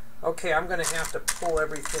okay, I'm gonna have to pull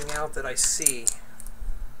everything out that I see.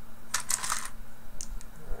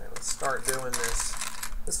 Alright, let's start doing this.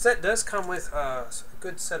 This set does come with a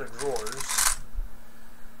good set of drawers.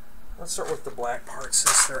 Let's start with the black parts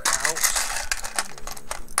since they're out.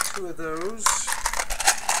 2 of those.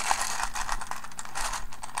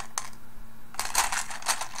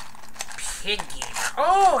 Pig gamer.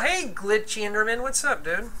 Oh, hey, Glitchy Enderman. What's up,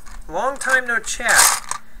 dude? Long time no chat.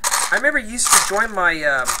 I remember you used to join my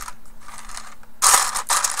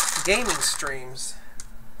gaming streams.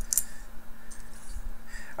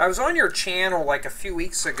 I was on your channel like a few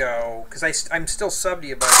weeks ago, because I'm still subbed to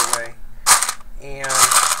you, by the way. And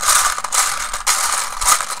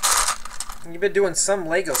you've been doing some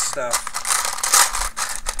Lego stuff.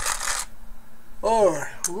 Oh,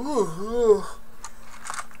 ooh.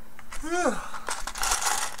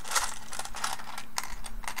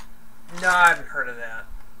 No, I haven't heard of that.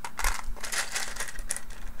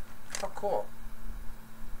 Oh, cool.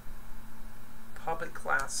 Public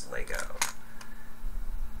class Lego.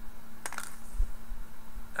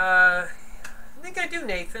 I think I do,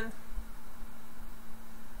 Nathan.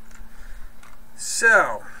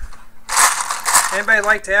 So, anybody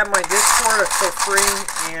like to have my Discord? Feel free,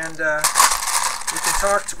 and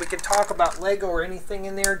we can talk about Lego or anything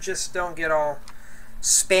in there. Just don't get all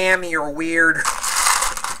spammy or weird.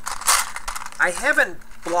 I haven't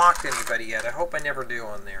blocked anybody yet. I hope I never do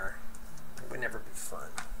on there. It would never be fun.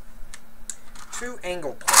 2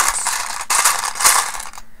 angle plates.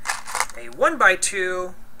 A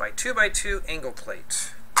 1x2 by 2x2 angle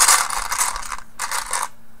plate.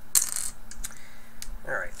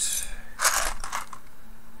 Alright.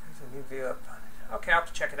 There's a new view up. Okay, I'll have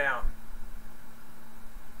to check it out.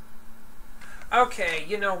 Okay,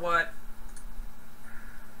 you know what?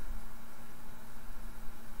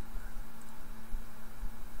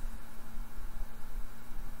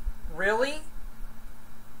 Really?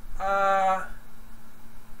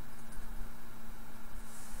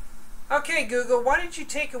 Okay, Google, why did you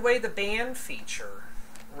take away the band feature?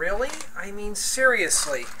 Really? I mean,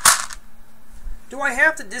 seriously. Do I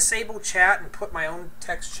have to disable chat and put my own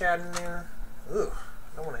text chat in there? Ugh,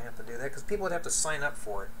 I don't want to have to do that because people would have to sign up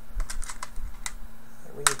for it.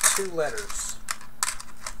 And we need 2 letters.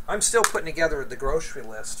 I'm still putting together the grocery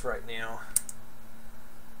list right now.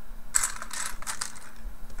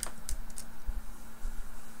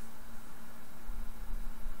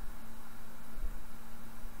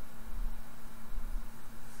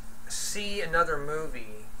 See another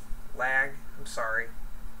movie. Lag. I'm sorry.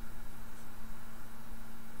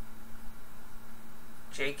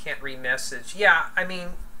 Jay can't re-message. Yeah, I mean,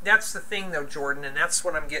 that's the thing though, Jordan, and that's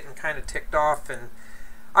what I'm getting kind of ticked off, and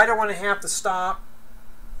I don't want to have to stop,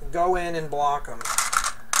 go in and block them.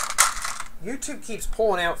 YouTube keeps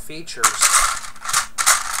pulling out features.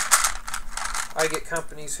 I get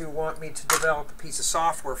companies who want me to develop a piece of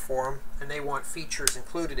software for them, and they want features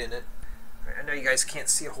included in it. I know you guys can't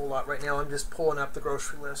see a whole lot right now. I'm just pulling up the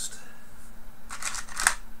grocery list.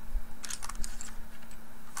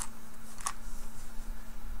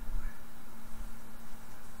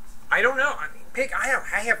 I don't know. I mean, Pig, I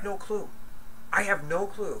have no clue. I have no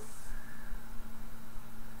clue.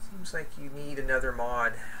 Seems like you need another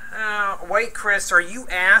mod. Wait, Chris, are you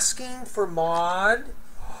asking for mod?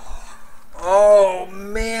 Oh,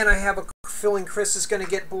 man, I have a feeling Chris is going to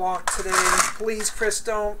get blocked today. Please, Chris,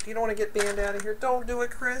 don't. You don't want to get banned out of here. Don't do it,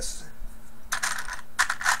 Chris.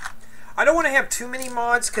 I don't want to have too many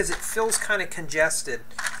mods because it feels kind of congested.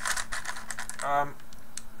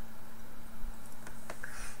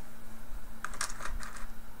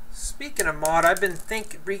 Speaking of mod, I've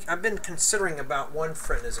been considering about one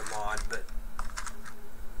friend as a mod, but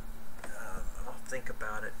I'll think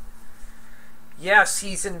about it. Yes,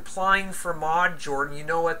 he's implying for mod, Jordan. You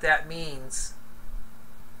know what that means.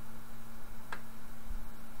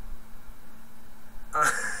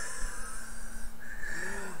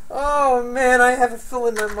 Oh man, I have a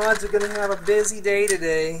feeling my mods are going to have a busy day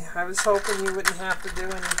today. I was hoping you wouldn't have to do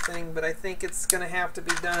anything, but I think it's going to have to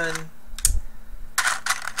be done.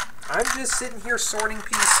 I'm just sitting here sorting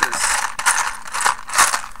pieces.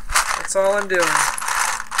 That's all I'm doing.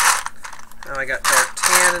 Now I got dark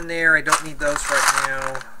tan in there. I don't need those right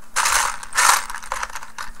now.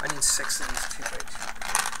 I need 6 of these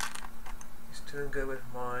 2x2. He's doing good with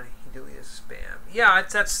mine. He deleted spam. Yeah,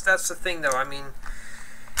 that's the thing though. I mean,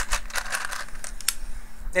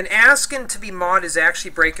 and asking to be mod is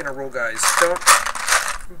actually breaking a rule, guys.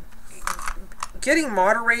 Getting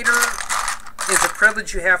moderator is a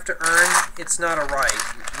privilege you have to earn. It's not a right.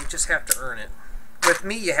 You just have to earn it. With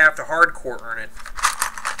me, you have to hardcore earn it.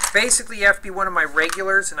 Basically, you have to be one of my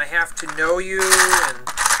regulars, and I have to know you, and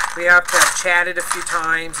we have to have chatted a few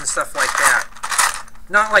times and stuff like that.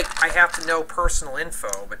 Not like I have to know personal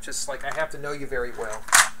info, but just like I have to know you very well.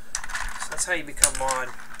 So that's how you become mod.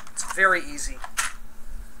 It's very easy.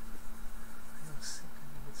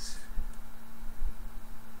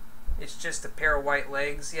 It's just a pair of white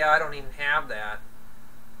legs. Yeah, I don't even have that.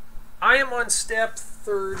 I am on step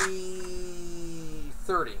 30,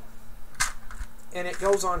 and it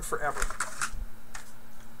goes on forever.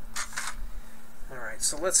 Alright,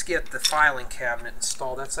 so let's get the filing cabinet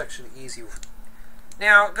installed. That's actually easy.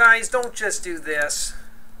 Now, guys, don't just do this.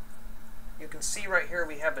 You can see right here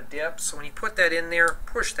we have a dip, so when you put that in there,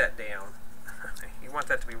 push that down. You want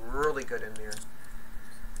that to be really good in there.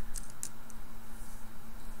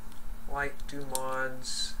 Like, do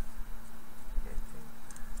mods.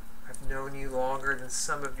 I've known you longer than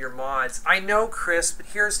some of your mods. I know, Chris, but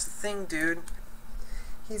here's the thing, dude.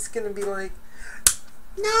 He's going to be like,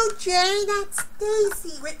 no, Jay, that's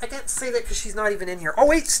Stacy. Wait, I can't say that because she's not even in here. Oh,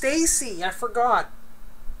 wait, Stacy, I forgot.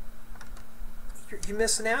 You're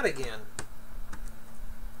missing out again.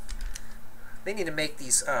 They need to make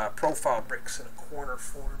these profile bricks in a corner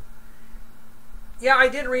form. Yeah, I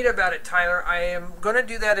did read about it, Tyler. I am going to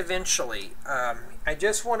do that eventually. I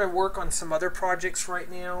just want to work on some other projects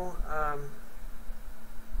right now.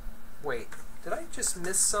 Wait, did I just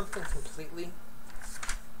miss something completely?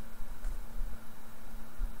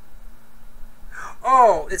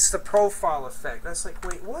 Oh, it's the profile effect. That's like,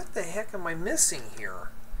 wait, what the heck am I missing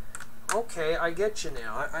here? Okay, I get you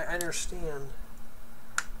now. I understand.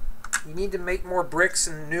 You need to make more bricks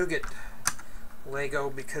and nougat Lego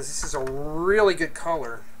because this is a really good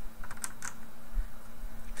color.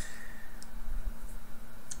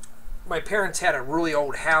 My parents had a really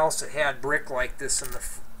old house that had brick like this in the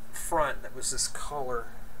front that was this color.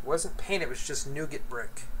 It wasn't paint, it was just nougat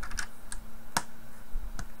brick.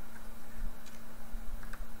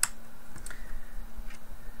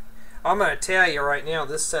 I'm going to tell you right now,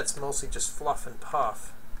 this set's mostly just fluff and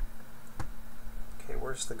puff. Okay,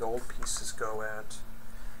 where's the gold pieces go at?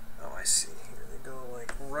 Oh, I see here. They go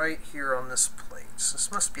like right here on this plate. So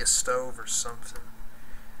this must be a stove or something.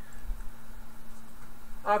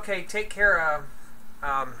 Okay, take care,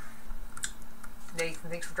 Nathan.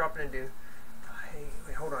 Thanks for dropping in, dude. Hey,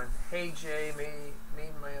 wait, hold on. Hey, Jay,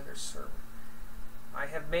 made my other server. I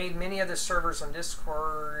have made many other servers on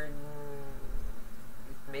Discord,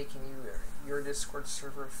 making you your Discord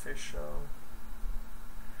server official.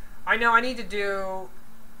 I know I need to do.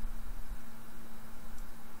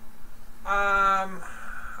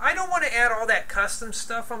 I don't want to add all that custom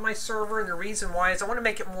stuff on my server, and the reason why is I want to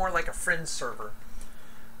make it more like a friend server.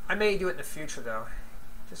 I may do it in the future, though.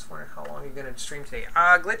 Just wondering how long you're going to stream today.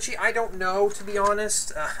 Glitchy, I don't know, to be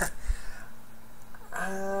honest.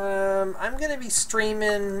 I'm going to be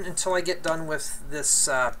streaming until I get done with this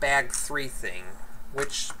bag 3 thing,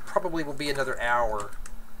 which probably will be another hour.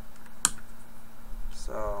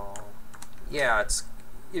 So, yeah,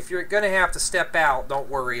 if you're going to have to step out, don't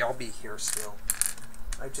worry, I'll be here still.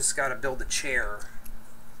 I've just got to build a chair.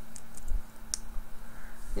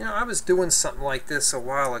 You know, I was doing something like this a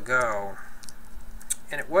while ago,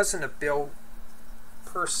 and it wasn't a build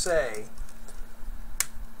per se.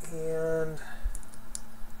 And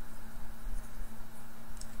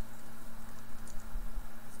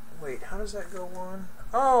wait, how does that go on?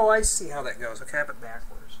 Oh, I see how that goes. Okay, I have it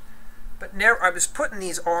backwards. But I was putting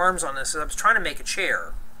these arms on this, and I was trying to make a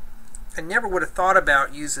chair. I never would have thought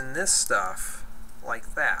about using this stuff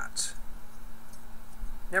like that.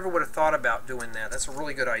 Never would have thought about doing that. That's a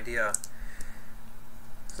really good idea.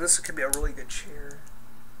 So this could be a really good chair.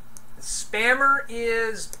 The spammer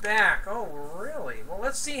is back. Oh, really? Well,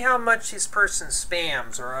 let's see how much this person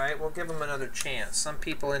spams, alright? We'll give them another chance. Some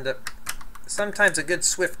people end up... Sometimes a good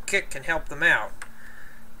swift kick can help them out.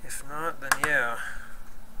 If not, then yeah.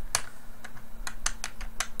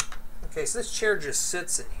 Okay, so this chair just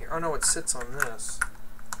sits in here. Oh no, it sits on this.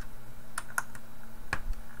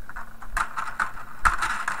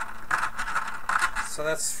 So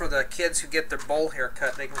that's for the kids who get their bowl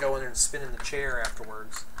haircut. They can go in there and spin in the chair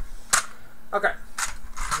afterwards. Okay.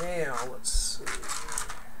 Now, let's see.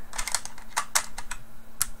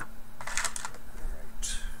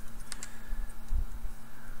 Alright.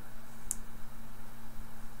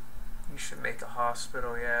 You should make a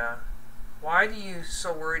hospital, yeah. Why are you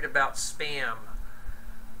so worried about spam?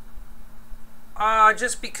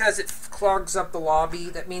 Just because it clogs up the lobby.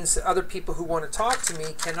 That means that other people who want to talk to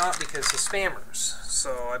me cannot because of spammers.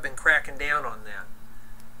 So I've been cracking down on that.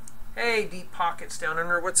 Hey, Deep Pockets Down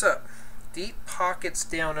Under, what's up? Deep Pockets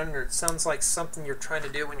Down Under. It sounds like something you're trying to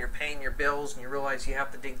do when you're paying your bills and you realize you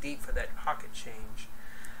have to dig deep for that pocket change.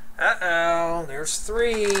 Uh-oh, there's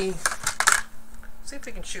 3. See if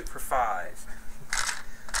we can shoot for 5.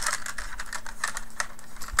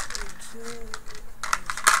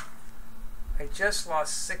 I just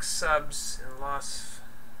lost 6 subs and lost...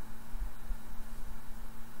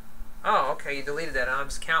 Oh, okay, you deleted that. I'm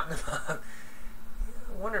just counting them up.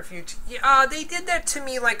 I wonder if you... Yeah, they did that to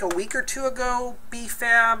me like a week or 2 ago,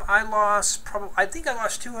 BFAB. I think I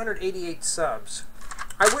lost 288 subs.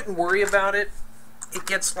 I wouldn't worry about it. It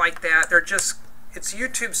gets like that. They're just... It's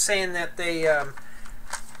YouTube saying that they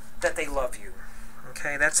love you.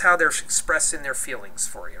 Okay, that's how they're expressing their feelings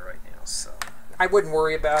for you right now. So I wouldn't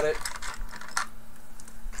worry about it.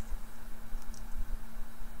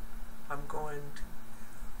 I'm going to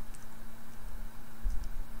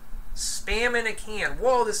spam in a can.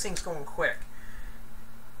 Whoa, this thing's going quick.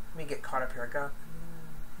 Let me get caught up here. I got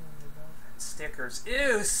stickers.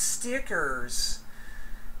 Ew, stickers.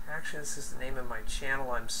 Actually, this is the name of my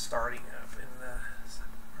channel I'm starting up.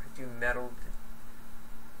 I do metal.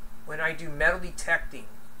 When I do metal detecting.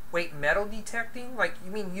 Wait, metal detecting? Like,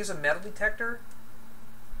 you mean use a metal detector?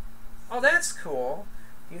 Oh, that's cool.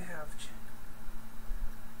 You have...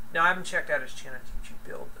 No, I haven't checked out his channel. Did you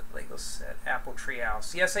build the Lego set? Apple Tree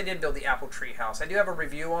House. Yes, I did build the Apple Tree House. I do have a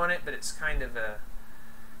review on it, but it's kind of a...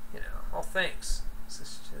 You know, oh, thanks. This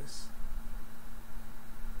is just...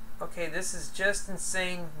 Okay, this is just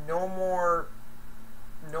insane. No more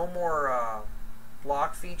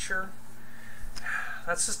block feature.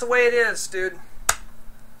 That's just the way it is, dude.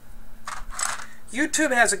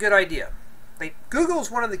 YouTube has a good idea.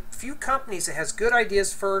 Google's one of the few companies that has good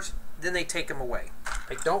ideas first, then they take them away.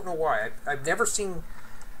 I don't know why. I've never seen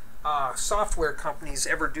software companies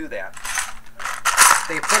ever do that.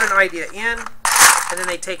 They put an idea in, and then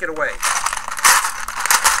they take it away.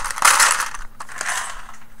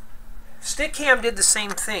 Stickcam did the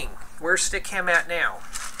same thing. Where's Stickcam at now?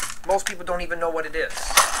 Most people don't even know what it is.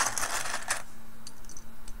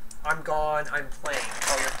 I'm gone. I'm playing.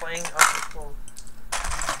 Oh, you're playing? Okay, cool.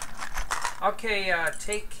 Okay,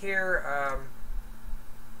 take care,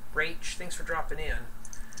 Rach. Thanks for dropping in.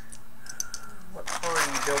 What floor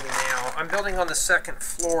are you building now? I'm building on the 2nd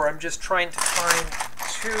floor. I'm just trying to find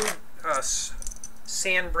 2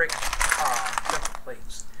 sand brick template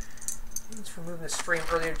plates. Thanks for moving the stream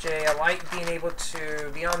earlier, Jay. I like being able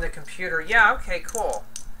to be on the computer. Yeah, okay, cool.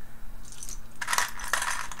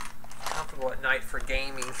 Comfortable at night for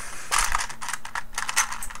gaming.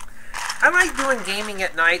 I like doing gaming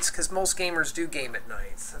at nights because most gamers do game at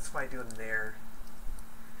nights. That's why I do them there.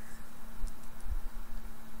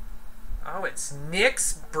 Oh, it's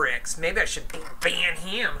Nick's Bricks. Maybe I should ban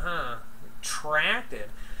him, huh?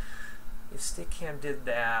 Retracted. If Stickcam did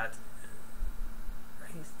that,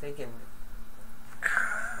 he's thinking...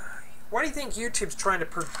 Why do you think YouTube's trying to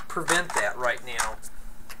prevent that right now?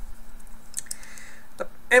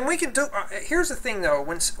 And we can do... here's the thing, though.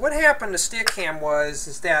 What happened to Stickcam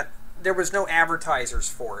is that there was no advertisers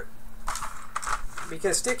for it.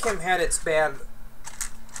 Because Stickcam had its bad...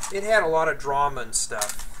 It had a lot of drama and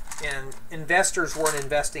stuff. And investors weren't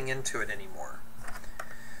investing into it anymore.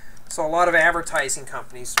 So a lot of advertising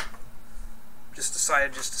companies just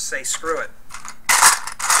decided just to say, screw it.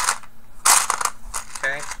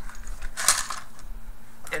 Okay?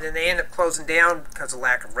 And then they end up closing down because of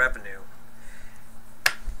lack of revenue.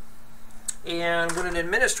 And when an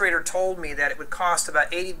administrator told me that it would cost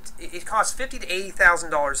about it costs $50,000 to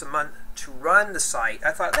 $80,000 a month to run the site,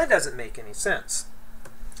 I thought that doesn't make any sense.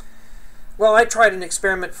 Well, I tried an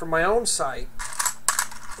experiment for my own site,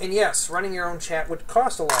 and yes, running your own chat would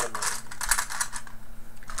cost a lot of money.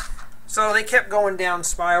 So they kept going down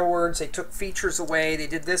spiralwards. They took features away. They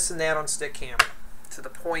did this and that on Stickcam to the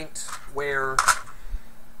point where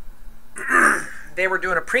they were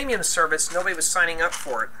doing a premium service. Nobody was signing up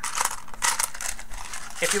for it.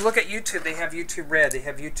 If you look at YouTube, they have YouTube Red. They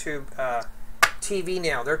have YouTube TV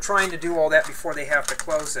now. They're trying to do all that before they have to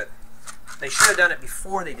close it. They should have done it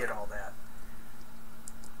before they did all that.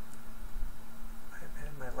 I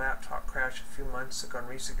had my laptop crashed a few months ago and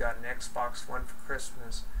recently got an Xbox One for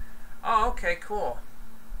Christmas. Oh, okay, cool.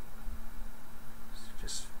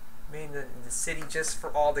 Just made the city just for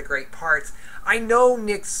all the great parts. I know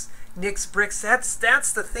Nick's Bricks.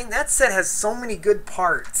 That's the thing. That set has so many good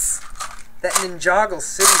parts. That Ninjago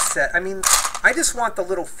City set. I mean, I just want the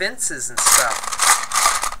little fences and stuff.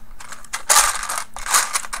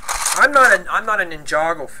 I'm not a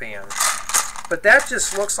Ninjago fan, but that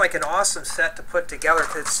just looks like an awesome set to put together.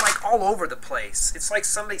 It's like all over the place. It's like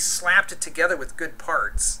somebody slapped it together with good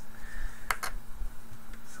parts.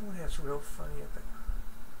 Someone has real funny at the...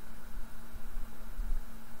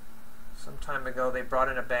 Some time ago, they brought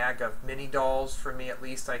in a bag of mini dolls for me. At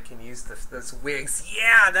least I can use those wigs.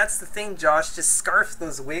 Yeah, that's the thing, Josh. Just scarf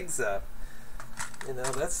those wigs up. You know,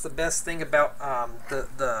 that's the best thing about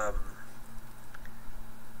the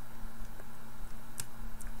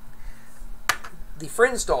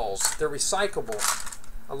Friends dolls. They're recyclable.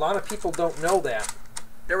 A lot of people don't know that.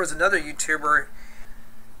 There was another YouTuber,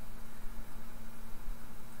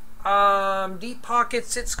 Deep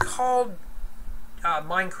Pockets. It's called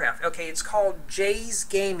Minecraft. Okay, it's called Jay's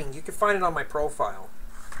Gaming. You can find it on my profile.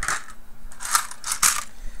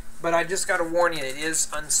 But I just got to warn you, it is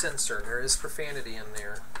uncensored. There is profanity in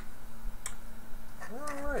there.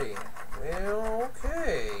 Alright. Well,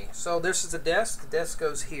 okay. So this is the desk. The desk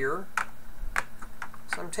goes here.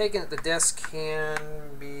 So I'm taking it the desk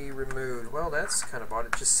can be removed. Well, that's kind of odd.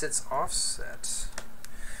 It just sits offset.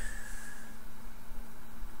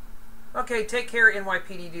 Okay, take care,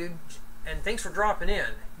 NYPD dude. And thanks for dropping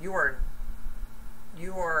in. You are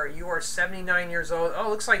 79 years old. Oh,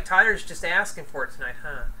 looks like Tyler's just asking for it tonight,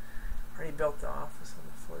 huh? Already built the office on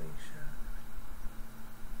the floating shaft.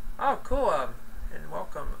 Oh, cool. And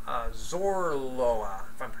welcome, Zorloa,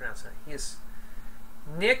 if I'm pronouncing it. He is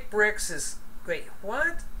Nick Bricks is. Wait,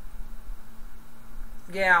 what?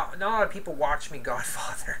 Yeah, not a lot of people watch me,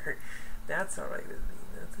 Godfather. That's all right with me.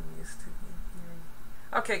 Nothing used to be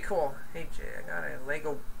here. Okay, cool. Hey Jay, I got a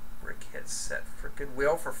Lego brickhead set for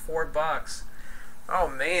Goodwill for $4. Oh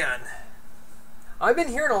man, I've been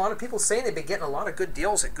hearing a lot of people saying they've been getting a lot of good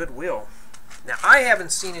deals at Goodwill. Now I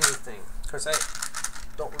haven't seen anything because I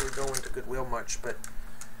don't really go into Goodwill much, but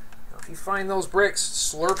you know, if you find those bricks,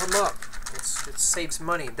 slurp them up. It saves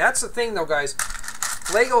money. That's the thing though, guys.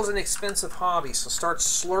 Lego's an expensive hobby, so start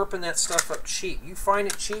slurping that stuff up cheap. You find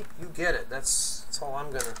it cheap, you get it. That's all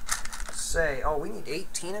I'm gonna say. Oh, we need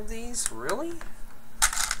 18 of these? Really?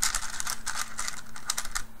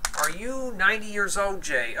 Are you 90 years old,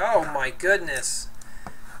 Jay? Oh my goodness.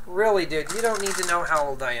 Really, dude, you don't need to know how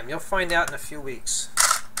old I am. You'll find out in a few weeks.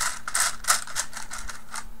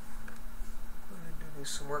 I'm gonna do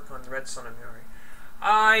some work on the Redstone inventory.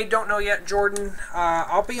 I don't know yet, Jordan.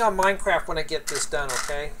 I'll be on Minecraft when I get this done,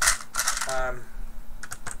 okay? I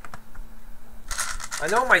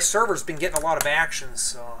know my server's been getting a lot of action,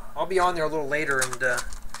 so I'll be on there a little later, and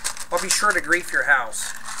I'll be sure to grief your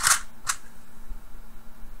house.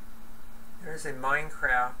 There's a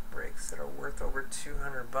Minecraft bricks that are worth over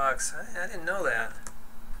 $200. I didn't know that.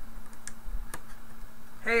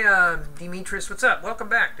 Hey, Demetrius, what's up? Welcome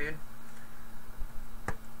back, dude.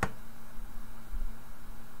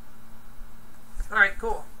 Alright,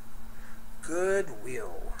 cool.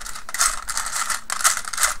 Goodwill.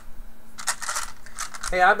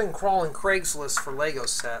 Hey, I've been crawling Craigslist for Lego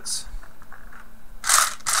sets.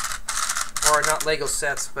 Or not Lego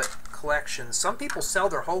sets, but collections. Some people sell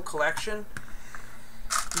their whole collection,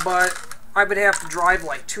 but I would have to drive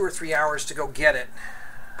like 2 or 3 hours to go get it.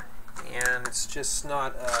 And it's just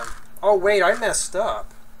not... Oh, wait, I messed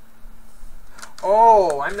up.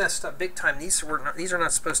 Oh, I messed up big time. These are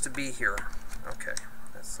not supposed to be here. Okay,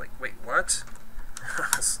 that's like, wait, what?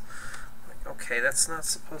 Okay, that's not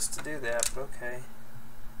supposed to do that, but okay.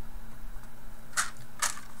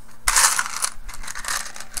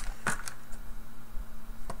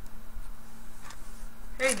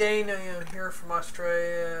 Hey Dane, I am here from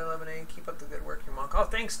Australia, 11A. Keep up the good work, your monk. Oh,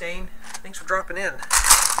 thanks, Dane. Thanks for dropping in.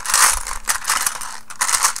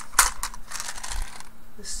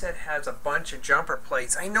 This set has a bunch of jumper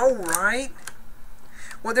plates. I know, right?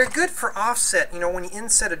 Well, they're good for offset, you know, when you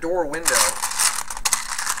inset a door or window.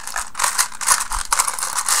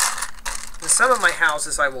 In some of my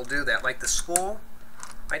houses, I will do that. Like the school,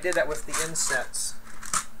 I did that with the insets.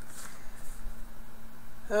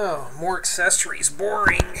 Oh, more accessories.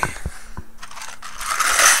 Boring.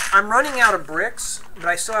 I'm running out of bricks, but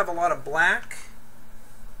I still have a lot of black.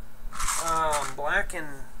 Black and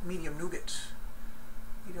medium nougat.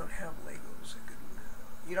 You don't have Legos at Goodwill.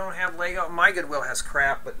 You don't have Lego? My Goodwill has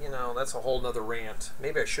crap, but you know, that's a whole nother rant.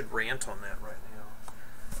 Maybe I should rant on that right now.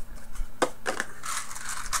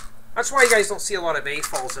 That's why you guys don't see a lot of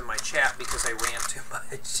A-falls in my chat, because I rant too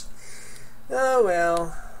much. Oh,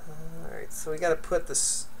 well. Alright, so we got to put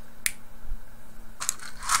this...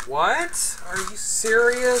 What? Are you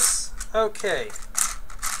serious? Okay.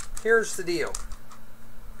 Here's the deal.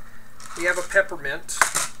 We have a peppermint.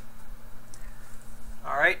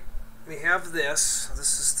 Alright. We have this.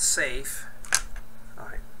 This is the safe.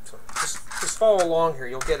 Alright. So just follow along here.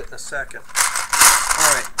 You'll get it in a second.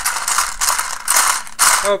 Alright.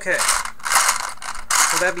 Okay.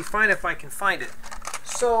 So that'd be fine if I can find it.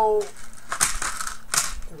 So,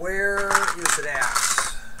 where is it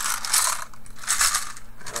at?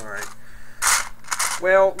 Alright.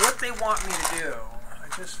 Well, what they want me to do,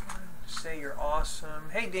 I just wanted to say you're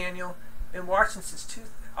awesome. Hey, Daniel. Been watching since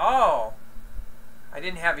Oh! I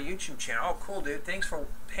didn't have a YouTube channel. Oh, cool, dude. Thanks for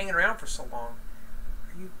hanging around for so long.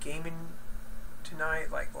 Are you gaming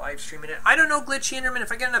tonight, like live streaming it? I don't know, Glitchy Enderman.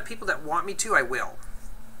 If I get enough people that want me to, I will.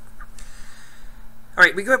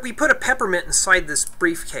 Alright, we put a peppermint inside this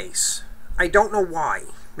briefcase. I don't know why.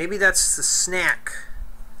 Maybe that's the snack.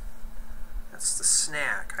 That's the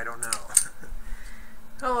snack. I don't know.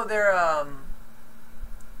 Hello there,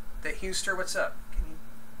 the Huster. What's up?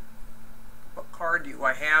 What car do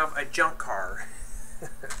I have? A junk car.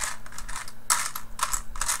 Alright,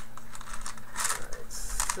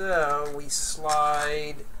 so we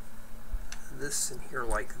slide this in here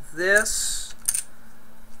like this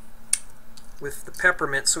with the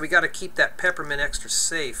peppermint. So we got to keep that peppermint extra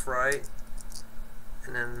safe, right?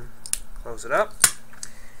 And then close it up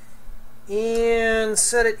and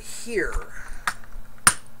set it here.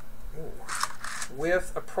 Ooh,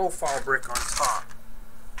 with a profile brick on top.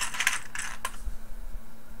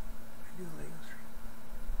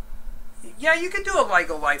 Yeah, you could do a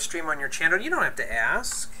LEGO live stream on your channel. You don't have to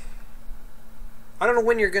ask. I don't know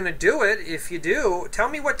when you're going to do it. If you do, tell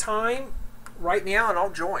me what time right now and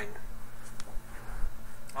I'll join.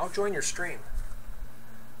 I'll join your stream.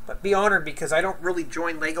 But be honored, because I don't really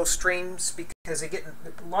join LEGO streams because a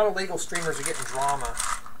lot of LEGO streamers are getting drama.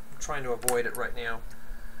 I'm trying to avoid it right now.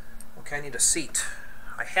 Okay, I need a seat.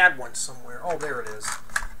 I had one somewhere. Oh, there it is.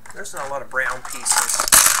 There's not a lot of brown pieces.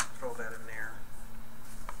 Throw that in there.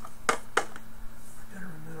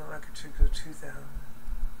 Particular 2000.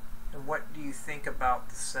 And what do you think about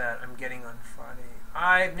the set I'm getting on Friday?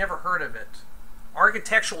 I've never heard of it.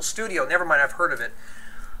 Architectural Studio. Never mind, I've heard of it.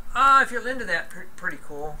 If you're into that, pretty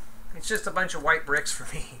cool. It's just a bunch of white bricks for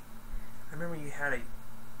me. I remember you had a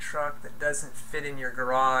truck that doesn't fit in your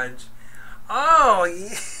garage. Oh,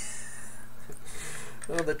 yeah.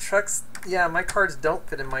 Well, the trucks, yeah, my cars don't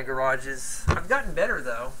fit in my garages. I've gotten better,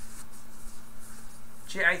 though.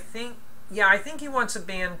 Gee, I think he wants a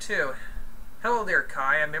band, too. Hello there,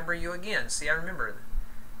 Kai. I remember you again. See, I remember.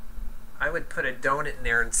 I would put a donut in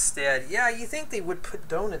there instead. Yeah, you think they would put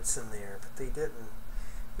donuts in there, but they didn't.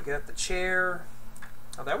 You got the chair.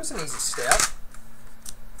 Oh, that was an easy step.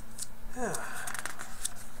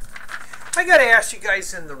 I gotta ask you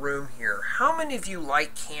guys in the room here, how many of you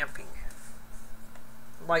like camping?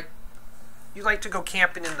 Like, you like to go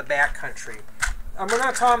camping in the backcountry? We're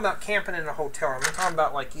not talking about camping in a hotel. I'm talking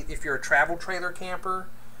about, like, if you're a travel trailer camper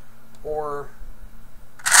or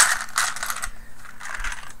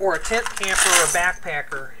a tent camper or a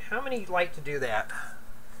backpacker. How many like to do that?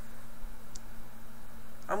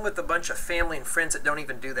 I'm with a bunch of family and friends that don't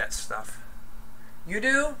even do that stuff. You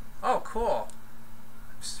do? Oh, cool.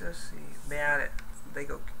 I'm seriously mad at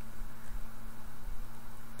LEGO.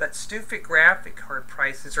 That stupid graphic card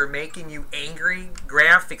prices are making you angry.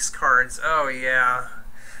 Graphics cards. Oh, yeah.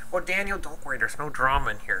 Well, Daniel, don't worry. There's no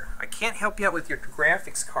drama in here. I can't help you out with your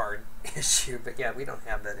graphics card issue, but yeah, we don't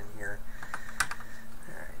have that in here.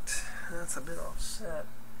 Alright. That's a bit offset.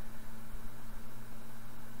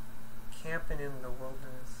 Camping in the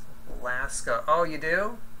wilderness of Alaska. Oh, you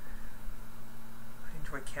do? I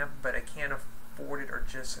enjoy camping, but I can't afford it or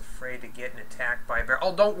just afraid of getting attacked by a bear.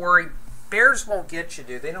 Oh, don't worry. Bears won't get you,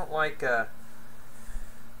 dude. They don't like,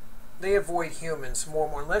 they avoid humans more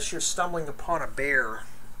and more, unless you're stumbling upon a bear.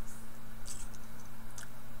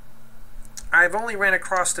 I've only ran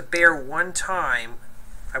across a bear one time.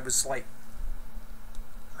 I was like,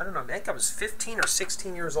 I don't know, I think I was 15 or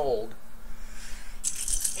 16 years old.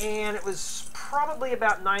 And it was probably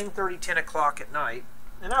about 9:30, 10 o'clock at night.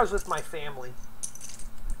 And I was with my family.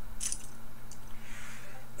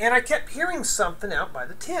 And I kept hearing something out by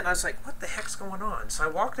the tent. I was like, what the heck's going on? So I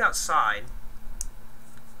walked outside.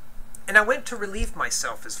 And I went to relieve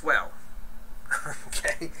myself as well.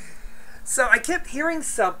 Okay. So I kept hearing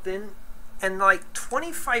something. And like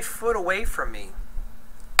 25 foot away from me,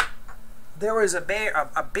 there was a bear,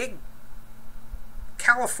 a big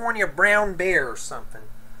California brown bear or something.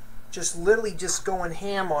 just literally just going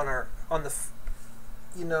ham on the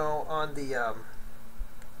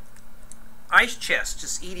ice chest,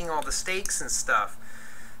 just eating all the steaks and stuff.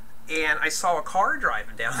 And I saw a car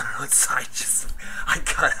driving down the roadside. I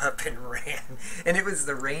got up and ran, and it was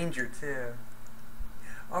the Ranger too.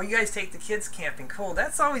 Oh, you guys take the kids camping? Cool.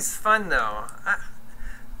 That's always fun though.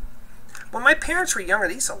 When my parents were younger,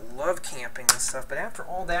 they used to love camping and stuff, but after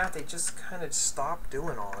all that, they just kind of stopped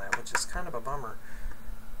doing all that, which is kind of a bummer.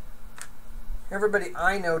 Everybody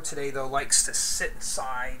I know today, though, likes to sit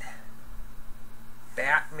inside.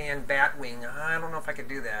 Batman Batwing. I don't know if I could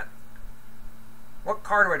do that. What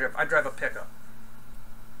car do I drive? I drive a pickup.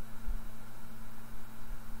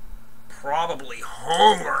 Probably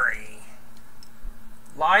hungry.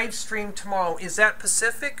 Live stream tomorrow. Is that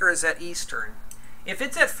Pacific or is that Eastern? If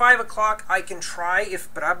it's at 5 o'clock, I can try,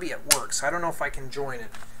 but I'll be at work, so I don't know if I can join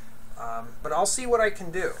it. But I'll see what I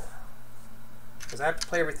can do, because I have to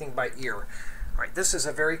play everything by ear. All right, this is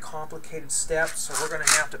a very complicated step, so we're going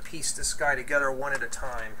to have to piece this guy together one at a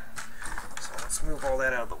time. So let's move all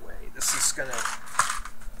that out of the way. This is going to...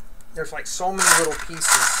 There's like so many little pieces.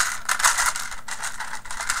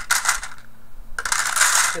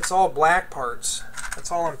 It's all black parts.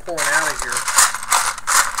 That's all I'm pulling out of here.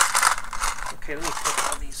 Okay, let me pick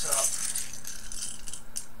all these up.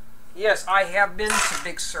 Yes, I have been to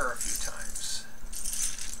Big Sur a few times.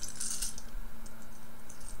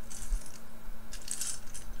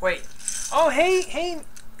 Wait. Oh, hey,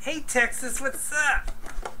 Texas, what's up?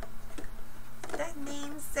 That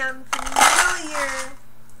name sounds familiar.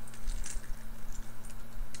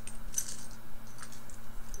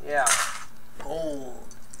 Yeah. Gold.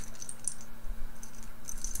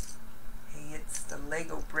 The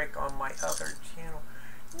Lego brick on my other channel.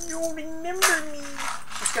 You'll remember me.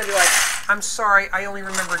 Just gonna be like, I'm sorry, I only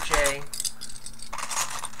remember Jay.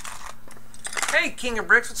 Hey, King of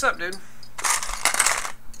Bricks, what's up, dude?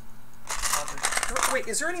 Wait,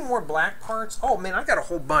 is there any more black parts? Oh man, I've got a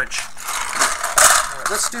whole bunch. Alright,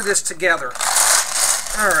 let's do this together.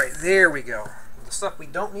 Alright, there we go. The stuff we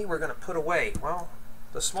don't need, we're gonna put away. Well,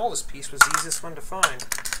 the smallest piece was the easiest one to find.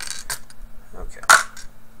 Okay.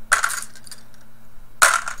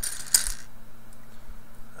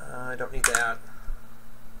 I don't need that.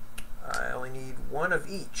 I only need one of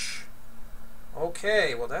each.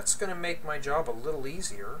 Okay, well that's going to make my job a little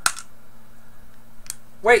easier.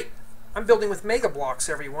 Wait, I'm building with Mega Blocks,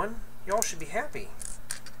 everyone. Y'all should be happy.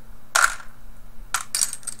 I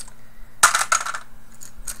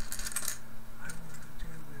want to do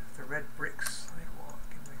with the red brick sidewalk.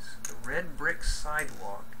 The red brick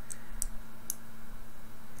sidewalk.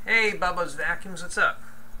 Hey, Bubba's Vacuums, what's up?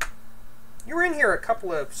 You were in here a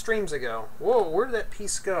couple of streams ago. Whoa, where did that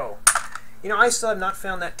piece go? You know, I still have not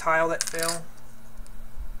found that tile that fell.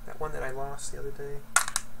 That one that I lost the other day.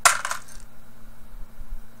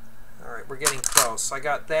 Alright, we're getting close. I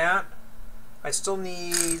got that. I still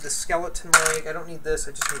need the skeleton leg. I don't need this,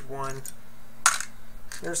 I just need one.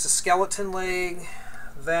 There's the skeleton leg.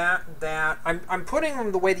 That. I'm putting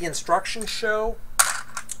them the way the instructions show,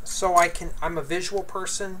 so I'm a visual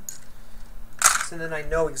person. And then I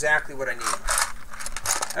know exactly what I need.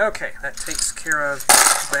 Okay, that takes care of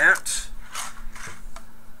that.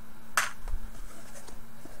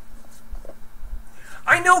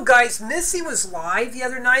 I know, guys, Missy was live the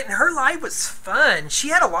other night, and her live was fun. She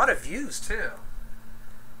had a lot of views, too.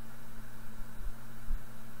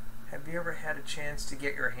 Have you ever had a chance to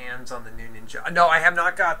get your hands on the new Ninja? No, I have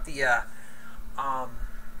not got the... I'm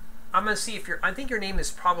going to see if I think your name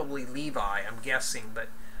is probably Levi, I'm guessing, but...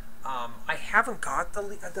 I haven't got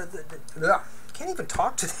can't even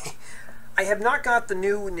talk today. I have not got the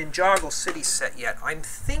new Ninjago City set yet. I'm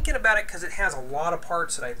thinking about it because it has a lot of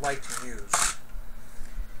parts that I'd like to use.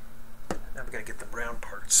 Now we got to get the brown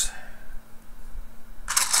parts.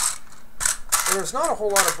 And there's not a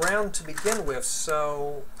whole lot of brown to begin with,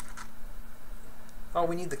 so... Oh,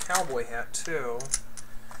 we need the cowboy hat too.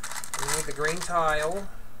 We need the green tile.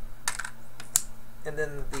 And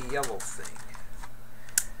then the yellow thing.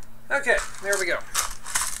 Okay, there we go.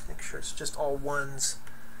 Make sure it's just all ones.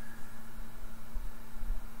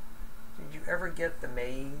 Did you ever get the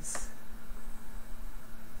maze?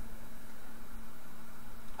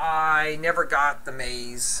 I never got the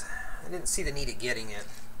maze. I didn't see the need of getting it.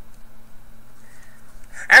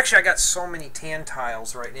 Actually, I got so many tan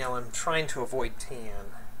tiles right now, I'm trying to avoid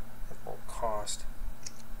tan at all cost.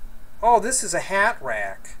 Oh, this is a hat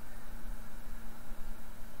rack.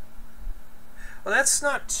 Well, that's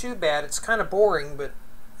not too bad. It's kind of boring, but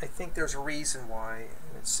I think there's a reason why.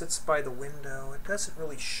 It sits by the window. It doesn't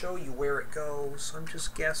really show you where it goes. I'm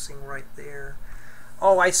just guessing right there.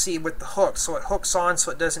 Oh, I see, with the hook. So it hooks on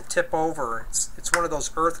so it doesn't tip over. It's one of those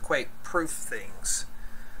earthquake-proof things.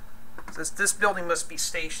 This building must be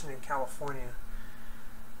stationed in California.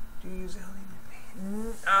 Do you use LED?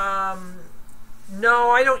 No,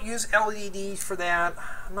 I don't use LED for that.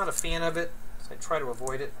 I'm not a fan of it, so I try to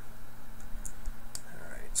avoid it.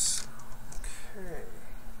 Alright, so, okay.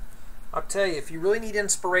 I'll tell you, if you really need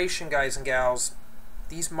inspiration, guys and gals,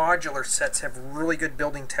 these modular sets have really good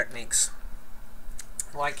building techniques.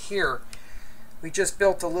 Like here, we just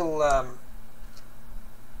built a little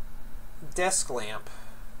desk lamp,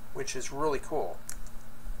 which is really cool.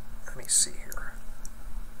 Let me see here.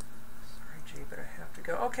 Sorry, Jay, but I have to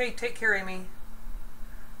go. Okay, take care, Amy.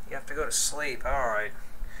 You have to go to sleep. All right.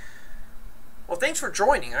 Well, thanks for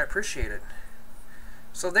joining. I appreciate it.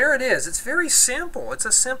 So there it is. It's very simple. It's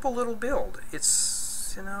a simple little build.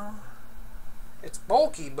 It's, you know, it's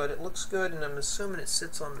bulky, but it looks good, and I'm assuming it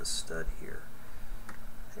sits on the stud here.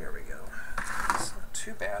 There we go. It's not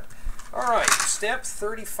too bad. All right, step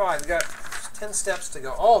 35. We got 10 steps to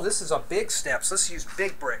go. Oh, this is a big step. So let's use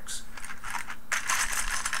big bricks.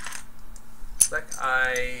 Like,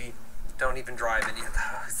 I don't even drive any of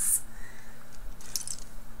those.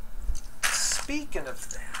 Speaking of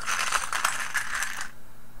that,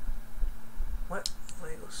 what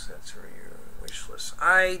Lego sets are your wish list?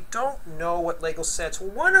 I don't know what Lego sets.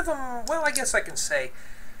 One of them, well, I guess I can say,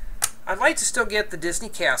 I'd like to still get the Disney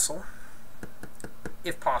Castle,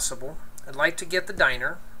 if possible. I'd like to get the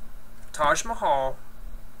diner, Taj Mahal,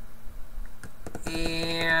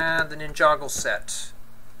 and the Ninjago set.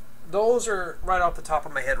 Those are right off the top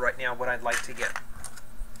of my head right now what I'd like to get.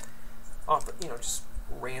 Off, you know, just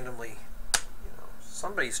randomly. You know,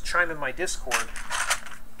 somebody's chiming my Discord.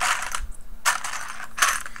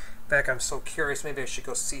 In fact, I'm so curious. Maybe I should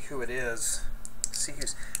go see who it is. See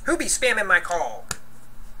who be spamming my call.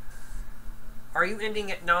 Are you ending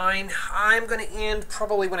at 9? I'm going to end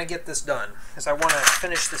probably when I get this done, because I want to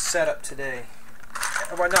finish this setup today.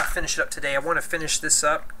 Well, not finish it up today. I want to finish this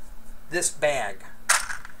up. This bag.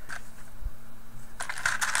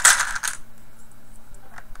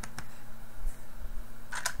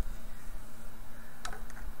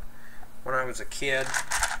 When I was a kid,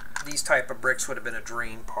 these type of bricks would have been a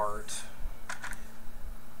dream part.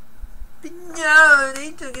 But no,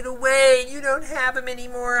 they took it away. You don't have them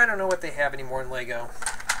anymore. I don't know what they have anymore in Lego.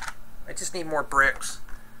 I just need more bricks.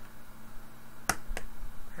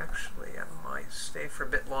 Actually, I might stay for a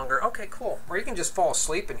bit longer. Okay, cool. Or you can just fall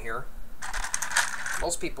asleep in here.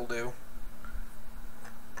 Most people do.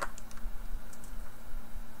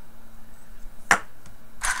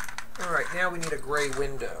 Alright, now we need a gray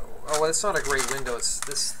window. Oh, well, it's not a gray window. It's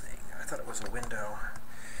this thing. I thought it was a window.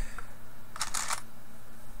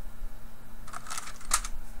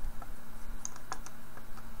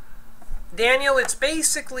 Daniel, it's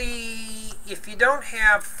basically, if you don't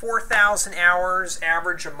have 4,000 hours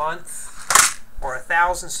average a month or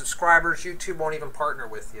 1,000 subscribers, YouTube won't even partner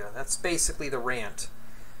with you. That's basically the rant.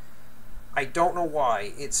 I don't know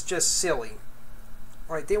why. It's just silly.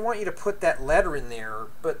 All right, they want you to put that letter in there,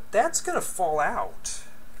 but that's going to fall out.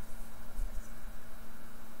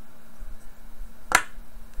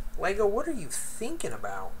 Lego, what are you thinking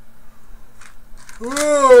about?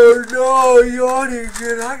 Oh no, yawning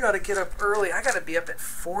again. I gotta get up early. I gotta be up at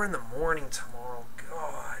 4 in the morning tomorrow.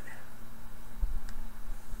 God.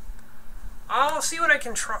 I'll see what I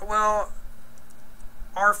can try. Well,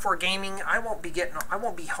 R4 Gaming, I won't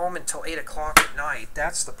be home until 8 o'clock at night.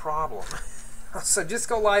 That's the problem. So just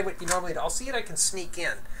go live what you normally do. I'll see if I can sneak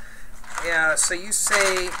in. Yeah, so you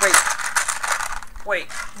say, wait,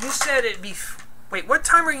 you said it'd be, wait, what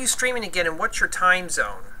time are you streaming again and what's your time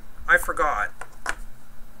zone? I forgot.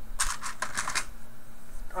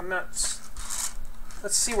 I'm not,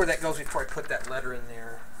 let's see where that goes before I put that letter in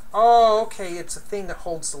there. Oh, okay, it's a thing that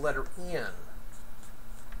holds the letter in.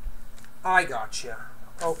 I gotcha.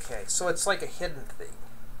 Okay, so it's like a hidden thing.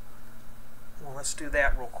 Well, let's do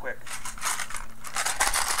that real quick.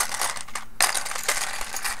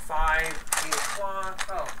 5, 8 o'clock.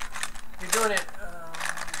 Oh, you're doing it,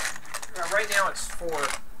 right now it's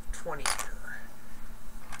 4:20 here.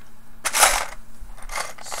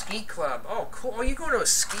 Ski club. Oh, cool. Oh, you going to a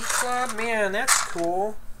ski club? Man, that's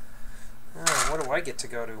cool. Oh, what do I get to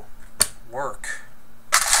go to? Work.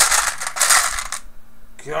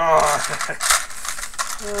 God.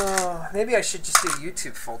 Oh, maybe I should just do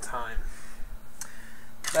YouTube full time.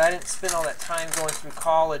 But I didn't spend all that time going through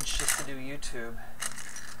college just to do YouTube.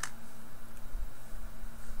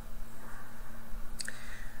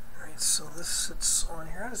 Alright, so this sits on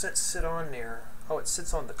here. How does that sit on there? Oh, it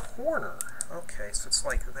sits on the corner. Okay, so it's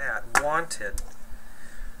like that. Wanted.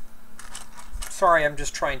 Sorry, I'm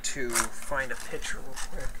just trying to find a picture real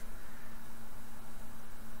quick.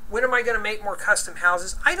 When am I going to make more custom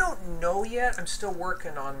houses? I don't know yet. I'm still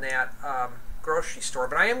working on that grocery store,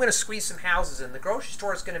 but I am going to squeeze some houses in. The grocery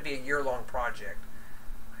store is going to be a year-long project.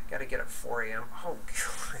 I got to get up 4 a.m. Oh,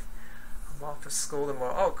 God. I'm off of school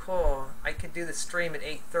tomorrow. Oh, cool. I could do the stream at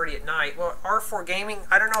 8:30 at night. Well, R4 Gaming,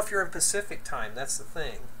 I don't know if you're in Pacific time. That's the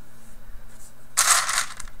thing.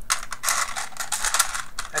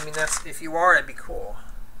 I mean, that's if you are, that'd be cool.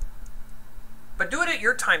 But do it at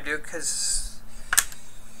your time, dude, because,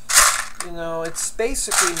 you know, it's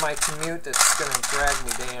basically my commute that's going to drag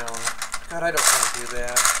me down. God, I don't want to do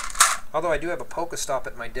that. Although I do have a Pokestop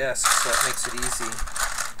at my desk, so it makes it easy.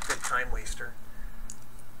 Good time waster.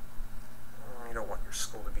 You don't want your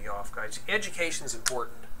school to be off, guys. Education's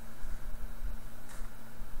important.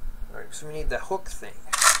 Alright, so we need the hook thing.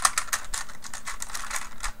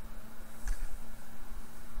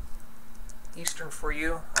 Eastern for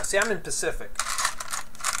you. See, I'm in Pacific.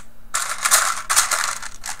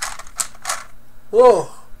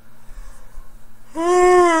 Oh.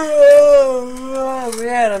 Oh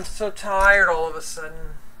man, I'm so tired all of a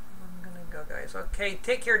sudden. I'm gonna go, guys. Okay,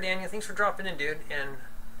 take care, Daniel. Thanks for dropping in, dude. And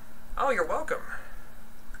oh, you're welcome.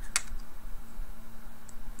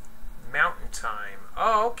 Mountain time.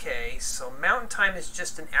 Oh, okay. So mountain time is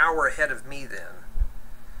just an hour ahead of me then.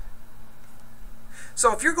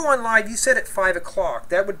 So if you're going live, you said at 5 o'clock.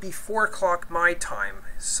 That would be 4 o'clock my time.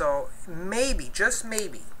 So maybe, just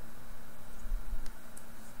maybe.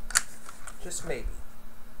 Just maybe.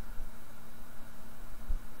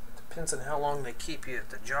 Depends on how long they keep you at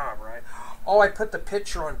the job, right? Oh, I put the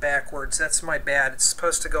picture on backwards. That's my bad. It's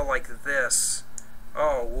supposed to go like this.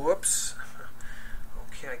 Oh, whoops.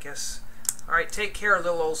 Okay, I guess. All right, take care,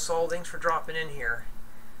 little old soul. Thanks for dropping in here.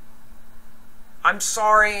 I'm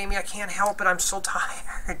sorry, Amy. I can't help it. I'm so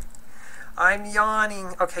tired. I'm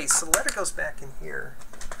yawning. Okay, so the letter goes back in here.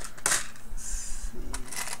 Let's see.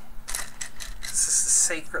 This is the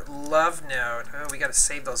sacred love note. Oh, we got to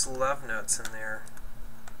save those love notes in there.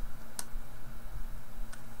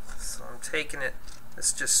 So I'm taking it.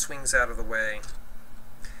 This just swings out of the way.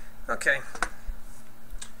 Okay.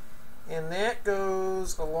 And that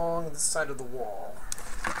goes along the side of the wall.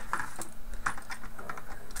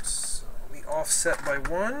 Alright, so we offset by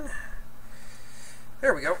 1.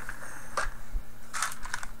 There we go.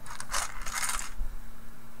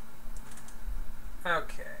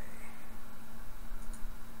 Okay.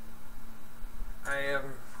 I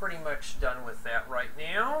am pretty much done with that right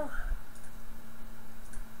now.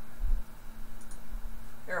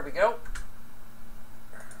 There we go.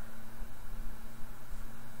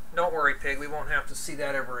 Don't worry, Pig. We won't have to see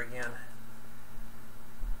that ever again.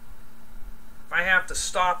 If I have to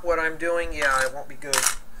stop what I'm doing, yeah, it won't be good.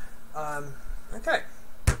 Okay.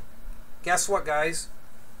 Guess what, guys?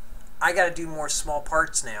 I got to do more small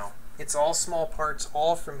parts now. It's all small parts,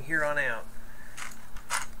 all from here on out.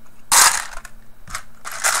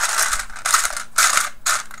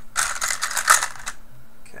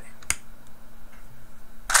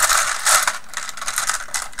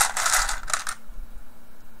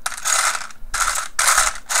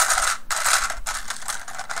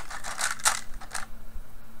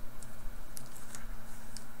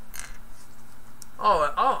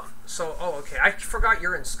 Okay, I forgot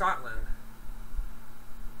you're in Scotland.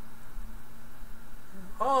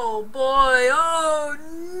 Oh boy, oh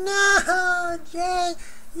no, Jay,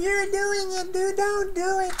 you're doing it, dude, don't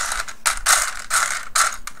do it.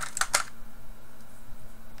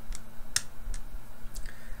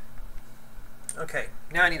 Okay,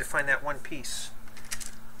 now I need to find that one piece.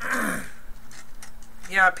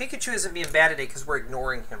 Yeah, Pikachu isn't being bad today because we're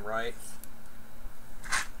ignoring him, right?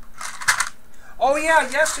 Oh yeah,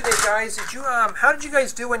 yesterday, guys, did you how did you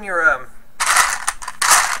guys do in your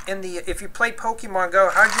if you play Pokemon Go,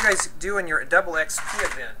 how did you guys do in your double XP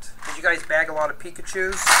event? Did you guys bag a lot of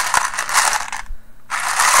Pikachus?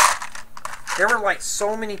 There were like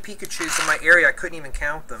so many Pikachus in my area I couldn't even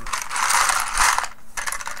count them.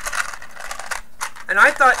 And I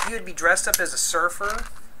thought you would be dressed up as a surfer.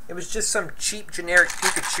 It was just some cheap generic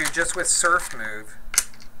Pikachu just with surf move.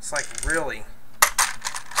 It's like, really?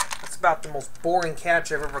 That's about the most boring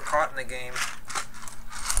catch I've ever caught in the game.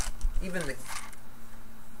 Even the...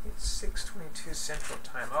 It's 6:22 Central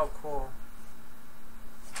Time. Oh, cool.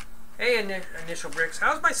 Hey, Initial Bricks.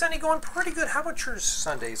 How's my Sunday going? Pretty good. How about your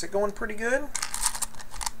Sunday? Is it going pretty good?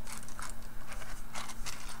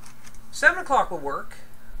 7 o'clock will work.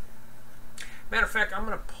 Matter of fact, I'm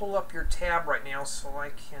going to pull up your tab right now so I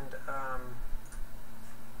can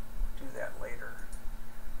do that later.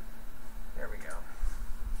 There we go.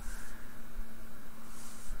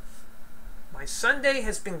 My Sunday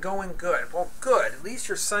has been going good. Well, good. At least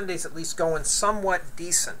your Sunday's at least going somewhat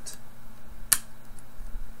decent.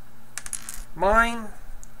 Mine,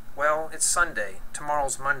 well, it's Sunday.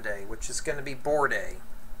 Tomorrow's Monday, which is going to be bore day.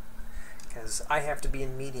 Because I have to be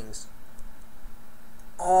in meetings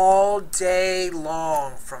all day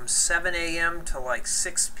long from 7 a.m. to like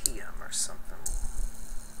 6 p.m. or something.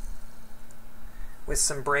 With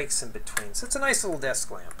some breaks in between. So it's a nice little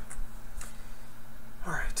desk lamp.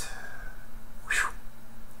 Alright.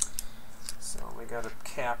 So we got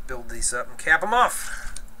to build these up and cap them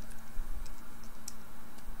off.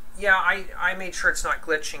 Yeah, I made sure it's not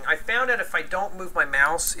glitching. I found that if I don't move my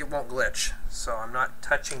mouse, it won't glitch. So I'm not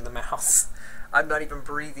touching the mouse. I'm not even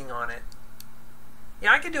breathing on it.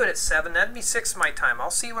 Yeah, I could do it at 7. That'd be 6 my time.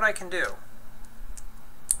 I'll see what I can do.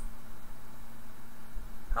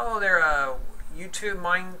 Hello there, YouTube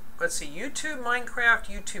YouTube Minecraft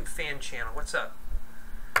YouTube fan channel. What's up?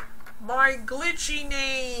 My glitchy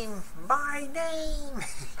name! My name!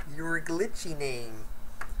 Your glitchy name.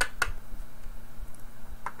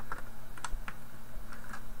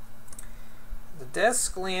 The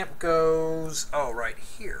desk lamp goes, oh, right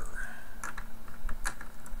here.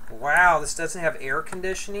 Wow, this doesn't have air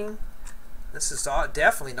conditioning. This is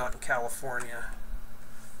definitely not in California.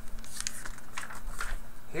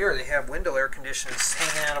 Here they have window air conditioners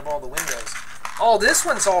hanging out of all the windows. Oh, this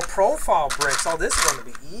one's all profile bricks. Oh, this is going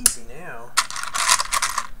to be easy now.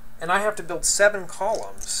 And I have to build 7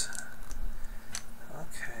 columns.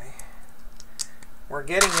 Okay. We're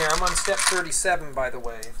getting there. I'm on step 37, by the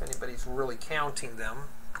way, if anybody's really counting them.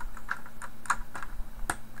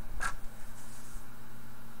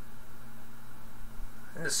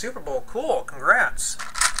 In the Super Bowl, cool, congrats.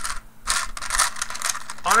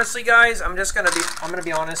 Honestly, guys, I'm gonna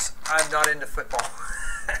be honest, I'm not into football.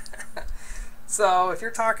 So if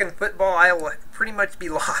you're talking football, I will pretty much be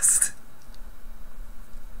lost.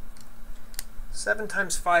 7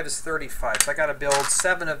 times 5 is 35. So I gotta build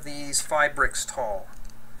 7 of these 5 bricks tall.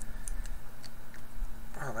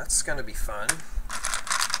 Oh, that's gonna be fun.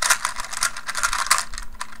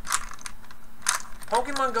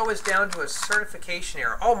 Pokemon Go is down to a certification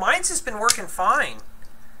error. Oh, mine's has been working fine.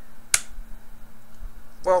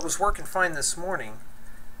 Well, it was working fine this morning.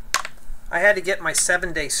 I had to get my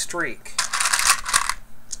 7-day streak,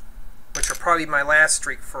 which will probably be my last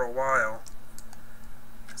streak for a while,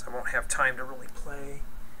 because I won't have time to really play.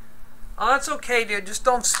 Oh, that's okay, dude. Just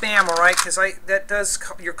don't spam, all right? Because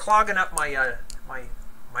you're clogging up my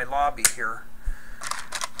my lobby here.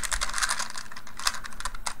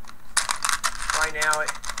 Right now,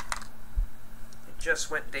 it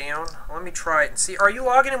just went down. Let me try it and see. Are you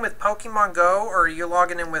logging in with Pokemon Go, or are you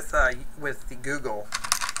logging in with the Google?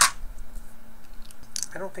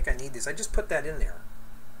 I don't think I need these. I just put that in there.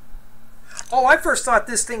 Oh, I first thought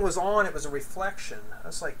this thing was on. It was a reflection. I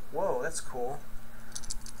was like, whoa, that's cool.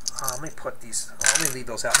 Let me put these. Let me leave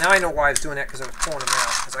those out. Now I know why I was doing that, because I was pulling them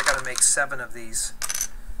out. Because I got to make 7 of these.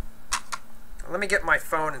 Let me get my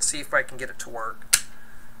phone and see if I can get it to work.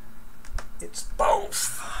 It's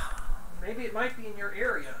both. Maybe it might be in your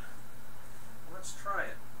area. Let's try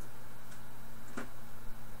it.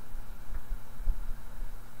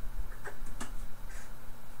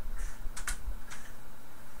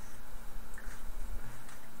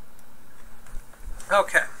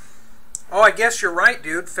 Okay. Oh, I guess you're right,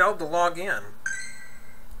 dude. Failed to log in.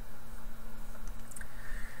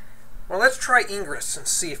 Well, let's try Ingress and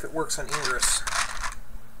see if it works on Ingress.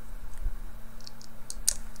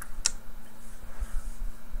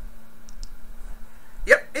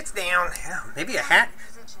 Yep, it's down. Yeah, maybe a hat.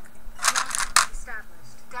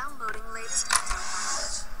 Downloading latest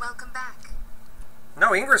content. Welcome back.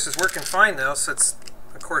 No, Ingress is working fine though, so it's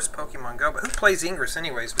of course Pokemon Go. But who plays Ingress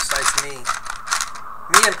anyways besides me?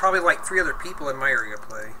 Me and probably like 3 other people in my area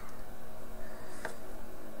play.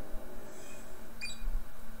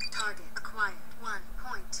 Target acquired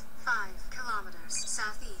 1.5 kilometers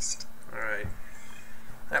southeast. Alright.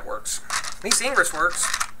 That works. At least Ingress works.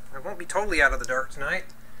 I won't be totally out of the dark tonight.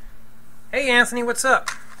 Hey Anthony, what's up?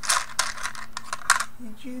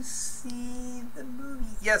 Did you see the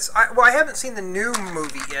movie? Yes, well, I haven't seen the new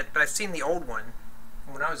movie yet, but I've seen the old one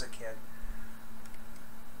when I was a kid.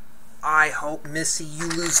 I hope, Missy, you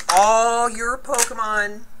lose all your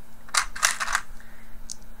Pokemon.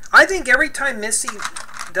 I think every time Missy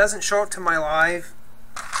doesn't show up to my live,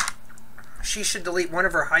 she should delete one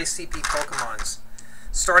of her high CP Pokemons,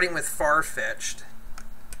 starting with Farfetch'd.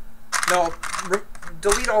 No,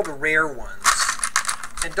 delete all the rare ones.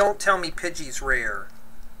 And don't tell me Pidgey's rare.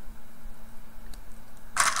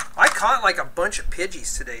 I caught like a bunch of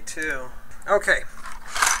Pidgeys today, too. Okay.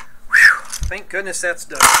 Whew. Thank goodness that's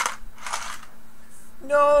done.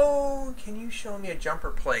 No, can you show me a jumper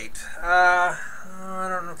plate? I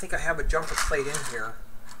don't think I have a jumper plate in here.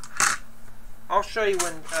 I'll show you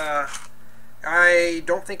when, I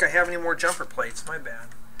don't think I have any more jumper plates, my bad.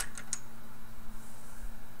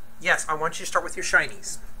 Yes, I want you to start with your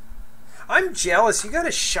shinies. I'm jealous, you got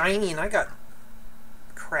a shiny and I got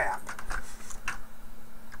crap.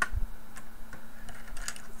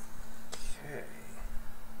 Okay.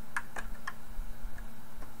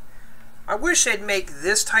 I wish they'd make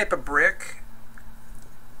this type of brick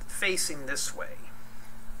facing this way,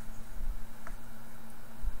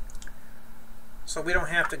 so we don't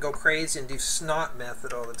have to go crazy and do snot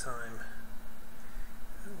method all the time.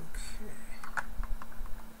 Okay.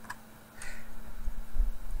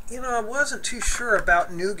 You know, I wasn't too sure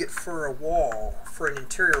about nougat for a wall, for an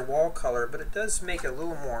interior wall color, but it does make it a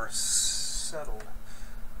little more subtle.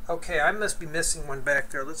 Okay, I must be missing one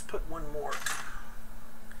back there. Let's put one more.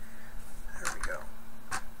 There we go.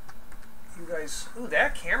 You guys, ooh,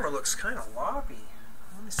 that camera looks kind of loppy.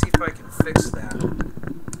 Let me see if I can fix that.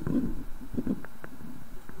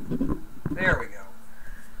 There we go.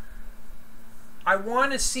 I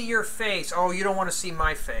want to see your face. Oh, you don't want to see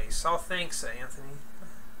my face. Oh, thanks, Anthony.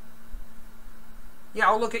 Yeah,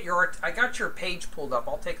 I'll look at your art. I got your page pulled up.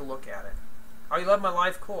 I'll take a look at it. Oh, you love my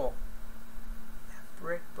life? Cool. That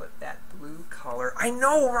brick, but that blue color. I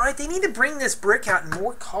know, right? They need to bring this brick out in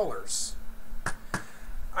more colors.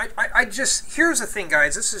 I just, here's the thing,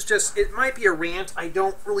 guys. This is just, it might be a rant. I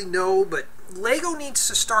don't really know, but Lego needs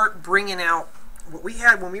to start bringing out what we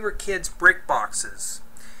had when we were kids, brick boxes.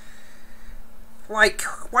 Like,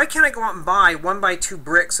 why can't I go out and buy 1x2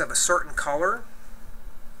 bricks of a certain color?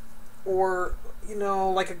 Or, you know,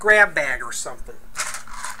 like a grab bag or something.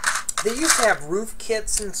 They used to have roof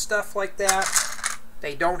kits and stuff like that.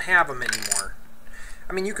 They don't have them anymore.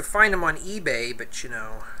 I mean, you could find them on eBay, but, you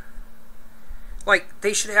know, like,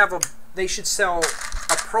 they should sell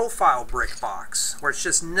a profile brick box where it's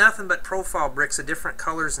just nothing but profile bricks of different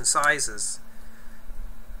colors and sizes.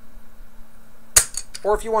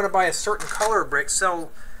 Or if you want to buy a certain color brick, sell,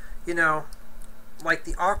 you know, like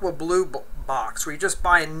the aqua blue box where you just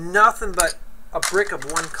buy nothing but a brick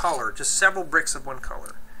of one color, just several bricks of one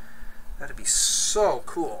color. That'd be so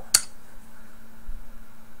cool.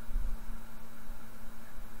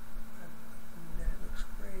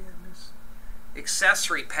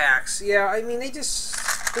 Accessory packs, yeah. I mean, they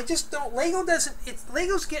just don't. Lego doesn't.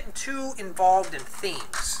 Lego's getting too involved in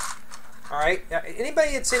themes. All right.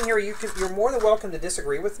 Anybody that's in here, you're more than welcome to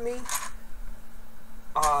disagree with me.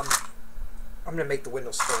 I'm gonna make the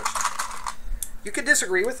windows first. You could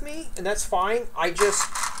disagree with me, and that's fine. I just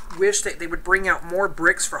wish that they would bring out more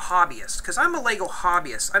bricks for hobbyists, because I'm a Lego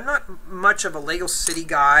hobbyist. I'm not much of a Lego City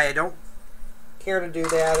guy. I don't care to do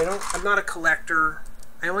that. I'm not a collector.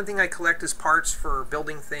 The only thing I collect is parts for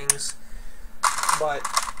building things. But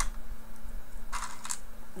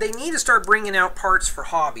they need to start bringing out parts for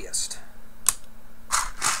hobbyists.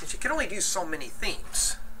 Because you can only do so many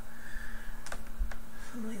themes.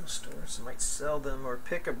 Lego stores might sell them or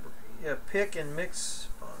pick and mix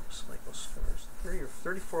box. Lego stores. 30 or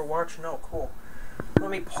 34 watch. No, cool.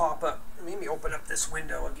 Let me open up this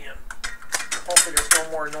window again. Hopefully there's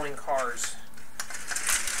no more annoying cars.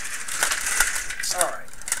 Alright.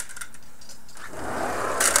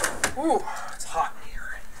 Ooh, it's hot in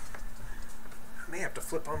here. I may have to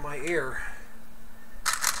flip on my air.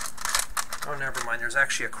 Oh, never mind. There's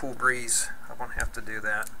actually a cool breeze. I won't have to do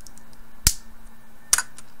that.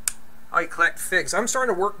 I collect figs. I'm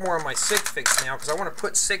starting to work more on my sig figs now because I want to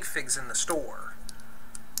put sig figs in the store.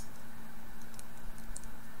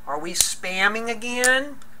 Are we spamming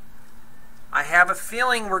again? I have a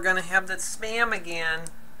feeling we're going to have that spam again.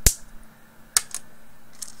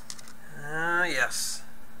 Yes.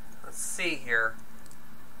 Let's see here.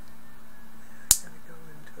 I'm going to go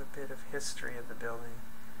into a bit of history of the building.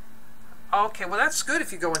 Okay, well that's good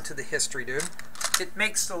if you go into the history, dude. It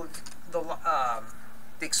makes the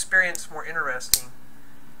experience more interesting.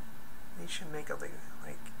 They should make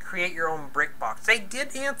create your own brick box. They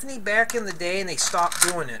did, Anthony, back in the day, and they stopped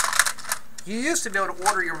doing it. You used to be able to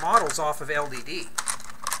order your models off of LDD.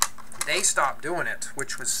 They stopped doing it,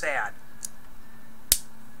 which was sad.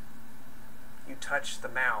 You touched the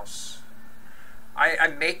mouse. I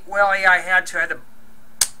had to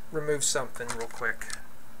remove something real quick.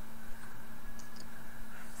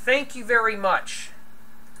 Thank you very much.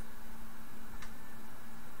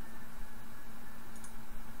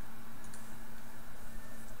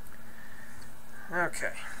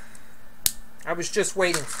 Okay. I was just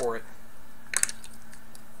waiting for it.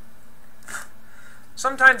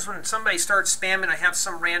 Sometimes when somebody starts spamming, I have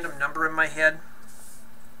some random number in my head.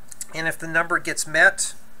 And if the number gets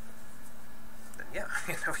met, then yeah,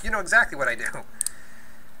 you know exactly what I do.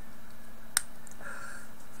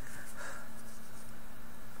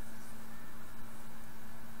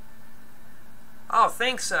 Oh,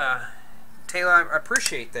 thanks, Taylor. I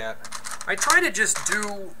appreciate that. I try to just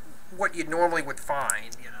do what you normally would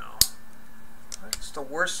find, you know. It's the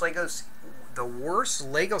worst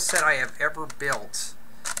Lego set I have ever built.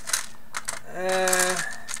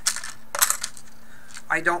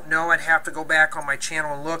 I don't know. I'd have to go back on my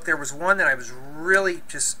channel and look. There was one that I was really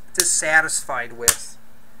just dissatisfied with.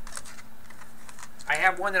 I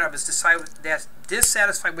have one that I was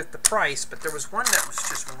dissatisfied with the price, but there was one that was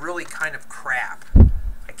just really kind of crap.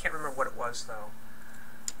 I can't remember what it was, though.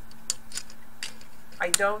 I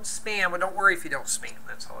don't spam. Well, don't worry if you don't spam.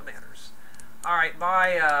 That's all that matters. All right,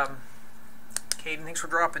 bye, Caden. Thanks for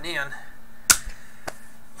dropping in.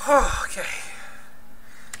 Oh, okay.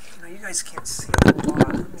 You know, you guys can't see a whole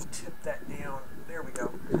lot. Let me tip that down. There we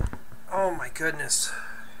go. Oh, my goodness.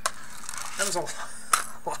 That was a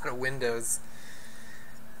lot of windows.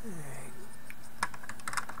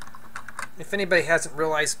 If anybody hasn't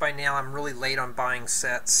realized by now, I'm really late on buying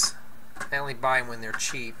sets. I only buy them when they're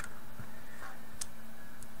cheap.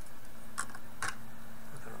 I'm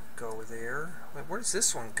going to go there. Wait, where does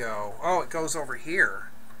this one go? Oh, it goes over here.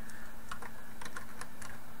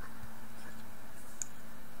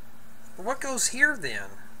 Well, what goes here then?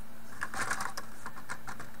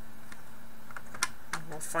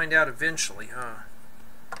 We'll find out eventually, huh?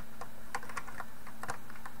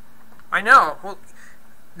 I know. Well,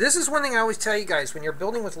 this is one thing I always tell you guys. When you're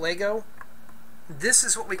building with Lego, this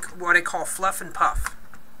is what I call fluff and puff.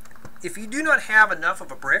 If you do not have enough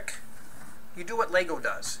of a brick, you do what Lego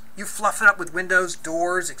does. You fluff it up with windows,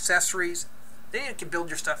 doors, accessories. Then you can build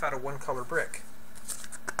your stuff out of one color brick.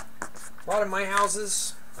 A lot of my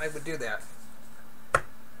houses, I would do that.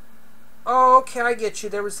 Oh, okay, I get you.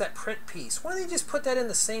 There was that print piece. Why don't they just put that in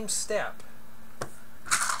the same step?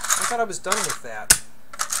 I thought I was done with that.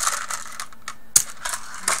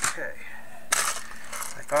 Okay.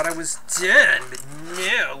 I thought I was done, but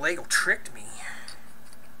no, Lego tricked me.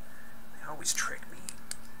 They always trick me.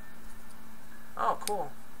 Oh,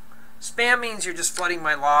 cool. Spam means you're just flooding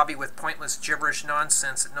my lobby with pointless gibberish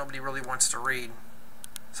nonsense that nobody really wants to read.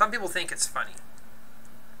 Some people think it's funny.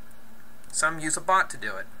 Some use a bot to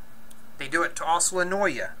do it. They do it to also annoy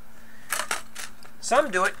you.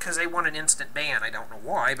 Some do it because they want an instant ban. I don't know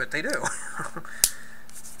why, but they do.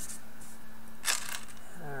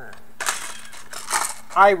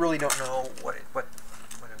 I really don't know what it is.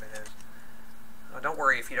 Oh, don't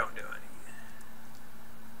worry if you don't do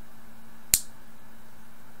it.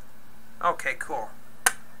 Okay, cool.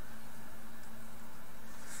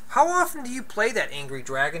 How often do you play that Angry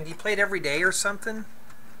Dragon? Do you play it every day or something?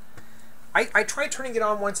 I try turning it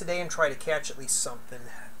on once a day and try to catch at least something.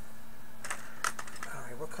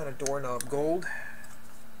 Alright, what kind of doorknob? Gold?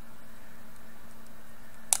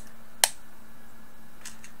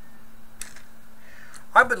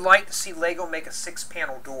 I would like to see Lego make a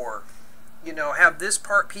 6-panel door. You know, have this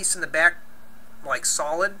piece in the back like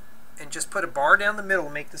solid, and just put a bar down the middle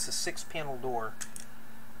and make this a 6-panel door.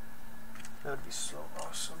 That would be so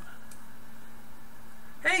awesome.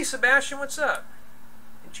 Hey Sebastian, what's up?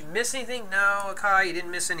 Did you miss anything? No, Akai, you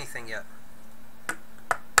didn't miss anything yet.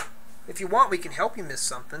 If you want, we can help you miss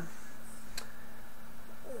something.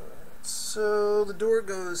 So the door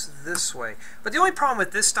goes this way. But the only problem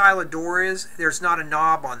with this style of door is there's not a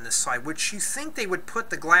knob on this side, which you think they would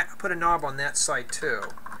put a knob on that side too.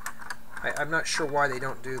 I'm not sure why they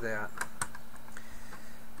don't do that.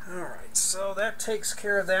 Alright, so that takes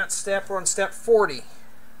care of that step. We're on step 40.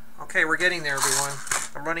 Okay, we're getting there, everyone.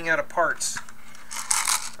 I'm running out of parts.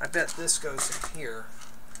 I bet this goes in here.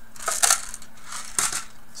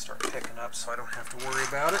 Start picking up so I don't have to worry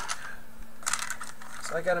about it.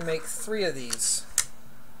 So I got to make 3 of these.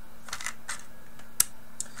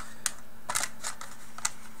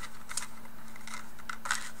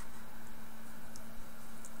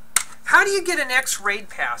 How do you get an X raid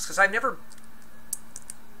pass? Because I've never...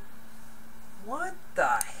 What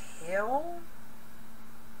the hell?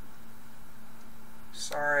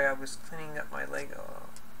 Sorry, I was cleaning up my Lego.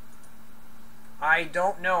 I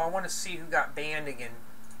don't know. I want to see who got banned again.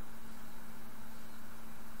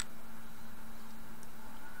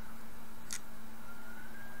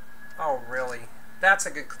 Oh, really? That's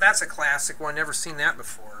a classic one. Never seen that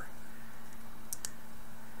before.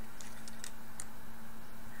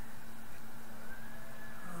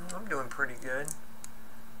 I'm doing pretty good.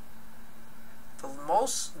 The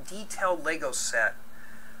most detailed Lego set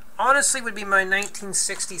honestly would be my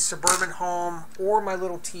 1960s suburban home or my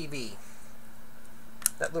little TV.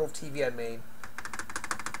 That little TV I made.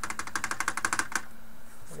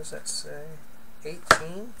 What does that say?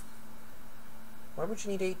 18? Why would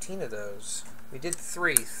you need 18 of those? We did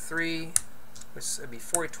 3. 3, it'd be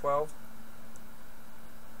 4, 12.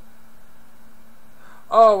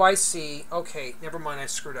 Oh, I see. Okay, never mind, I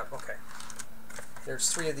screwed up. Okay.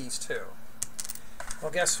 There's 3 of these too.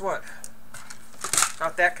 Well, guess what?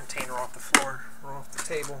 Got that container off the floor, or off the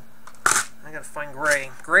table. I gotta find gray.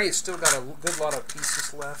 Gray's still got a good lot of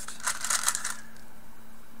pieces left.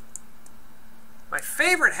 My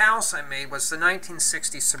favorite house I made was the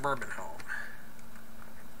 1960 suburban home.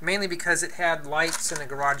 Mainly because it had lights and a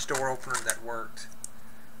garage door opener that worked.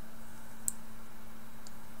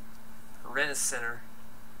 Rent center.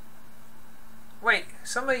 Wait,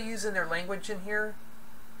 somebody using their language in here?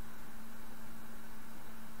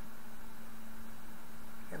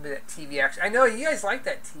 Maybe that TV actually. I know you guys like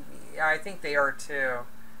that TV. Yeah, I think they are too.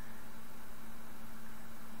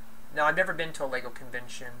 No, I've never been to a Lego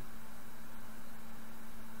convention.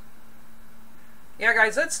 Yeah,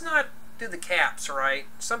 guys, let's not do the caps, right?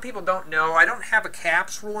 Some people don't know. I don't have a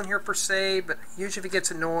caps rule in here per se, but usually if it gets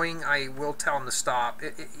annoying, I will tell them to stop.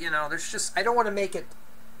 You know, there's just, I don't want to make it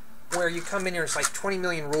where you come in here, it's like 20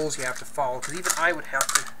 million rules you have to follow, because even I would have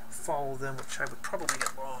to follow them, which I would probably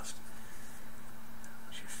get lost.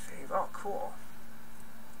 What's your favorite? Oh, cool.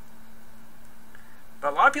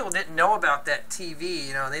 But a lot of people didn't know about that TV,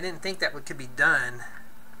 you know, they didn't think that could be done.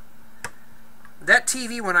 That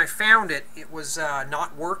TV, when I found it, it was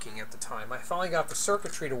not working at the time. I finally got the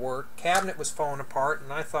circuitry to work, cabinet was falling apart,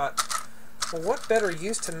 and I thought, well, what better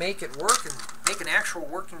use to make it work and make an actual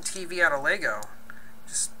working TV out of Lego?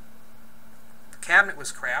 Just, the cabinet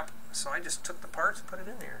was crap, so I just took the parts and put it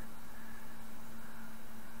in there.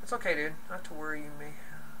 It's okay, dude, not to worry you me.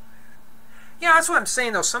 Yeah, that's what I'm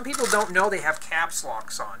saying, though. Some people don't know they have caps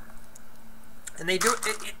locks on. And they do,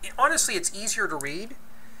 honestly, it's easier to read.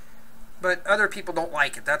 But other people don't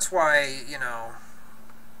like it. That's why, you know...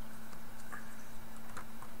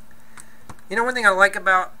 You know one thing I like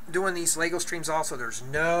about doing these Lego streams also? There's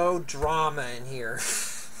no drama in here.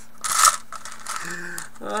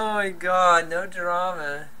 Oh my god, no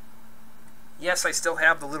drama. Yes, I still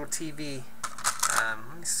have the little TV.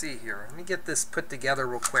 Let me see here. Let me get this put together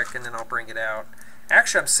real quick and then I'll bring it out.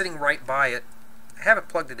 Actually, I'm sitting right by it. I haven't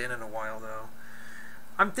plugged it in a while, though.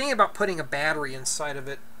 I'm thinking about putting a battery inside of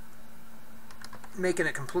it, making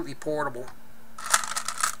it completely portable.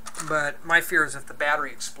 But my fear is if the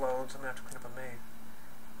battery explodes, I'm going to have to clean up a maid.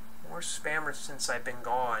 More spammers since I've been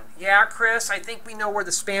gone. Yeah, Chris, I think we know where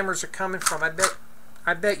the spammers are coming from.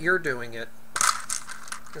 I bet you're doing it.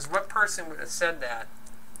 Because what person would have said that?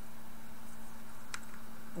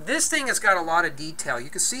 This thing has got a lot of detail. You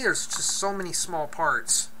can see there's just so many small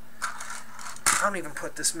parts. I don't even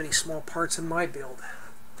put this many small parts in my build.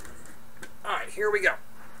 Alright, here we go.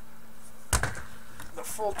 The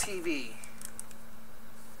full TV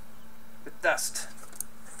with dust.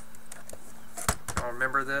 Oh,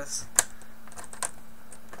 remember this?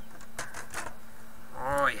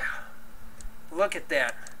 Oh yeah. Look at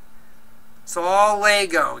that. It's all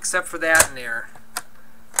Lego except for that in there.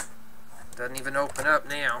 Doesn't even open up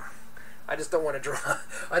now. I just don't want to drop.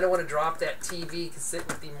 I don't want to drop that TV because it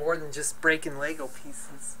would be more than just breaking Lego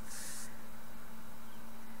pieces.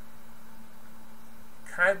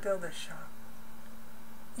 Can I build a shop?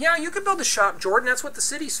 Yeah, you can build a shop, Jordan. That's what the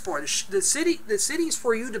city's for. The city's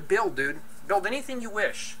for you to build, dude. Build anything you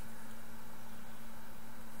wish.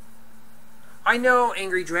 I know,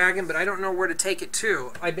 Angry Dragon, but I don't know where to take it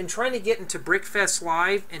to. I've been trying to get into Brickfest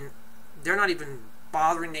Live, and they're not even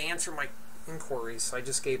bothering to answer my inquiries, so I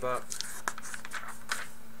just gave up.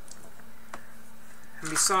 And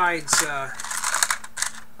besides,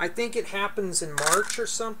 I think it happens in March or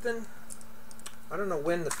something. I don't know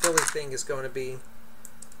when the Philly thing is going to be.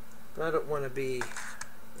 But I don't want to be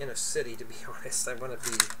in a city, to be honest. I want to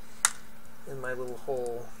be in my little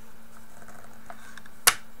hole.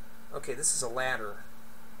 Okay, this is a ladder.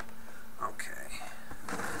 Okay.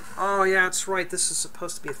 Oh, yeah, that's right. This is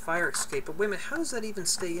supposed to be a fire escape. But wait a minute, how does that even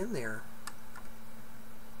stay in there?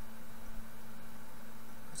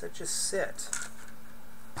 Does that just sit?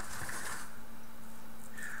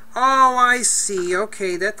 Oh, I see.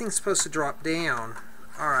 Okay, that thing's supposed to drop down.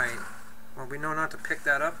 Alright. Well, we know not to pick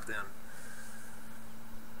that up then.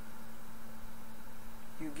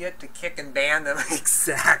 You get to kick and ban them.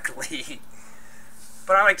 Exactly.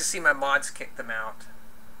 But I like to see my mods kick them out.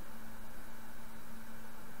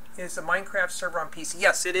 Is the Minecraft server on PC?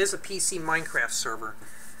 Yes, it is a PC Minecraft server.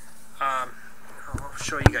 I'll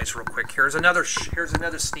show you guys real quick. Here's another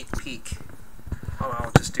sneak peek. Oh,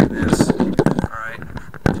 I'll just do this. Alright.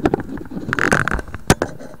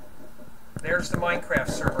 Minecraft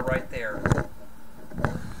server right there.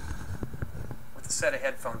 With a set of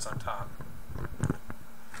headphones on top.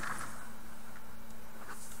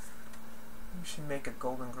 You should make a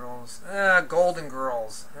Golden Girls. Golden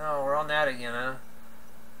Girls. Oh, we're on that again, huh?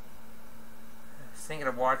 Thinking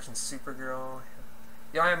of watching Supergirl.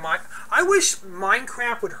 Yeah, I wish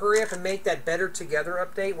Minecraft would hurry up and make that Better Together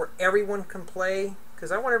update where everyone can play,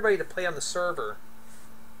 because I want everybody to play on the server.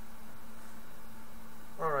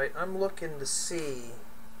 Alright, I'm looking to see.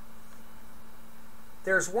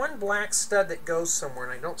 There's one black stud that goes somewhere,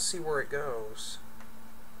 and I don't see where it goes.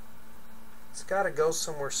 It's got to go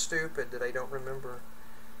somewhere stupid that I don't remember.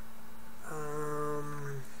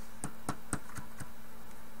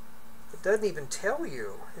 It doesn't even tell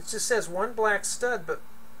you. It just says one black stud, but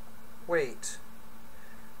wait.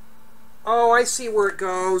 Oh, I see where it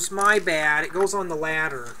goes. My bad. It goes on the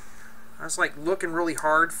ladder. I was like looking really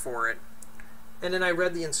hard for it. And then I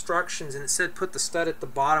read the instructions and it said put the stud at the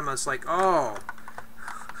bottom. I was like, oh,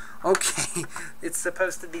 okay. It's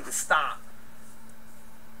supposed to be the stop.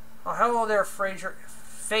 Oh, hello there,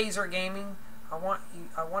 Phaser Gaming. I want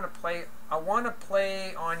to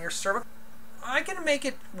play on your server. I can make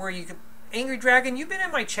it where you can. Angry Dragon, you've been in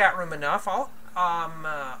my chat room enough.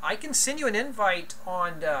 I can send you an invite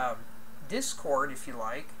on Discord if you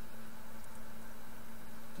like.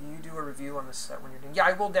 Do you do a review on the set when you're doing? Yeah,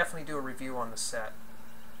 I will definitely do a review on the set.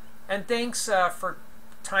 And thanks for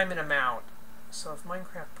timing them out. So if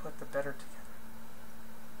Minecraft put the Better Together.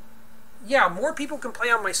 Yeah, more people can play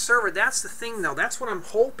on my server. That's the thing, though. That's what I'm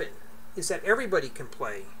hoping, is that everybody can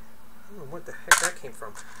play. I don't know what the heck that came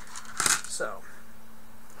from. So.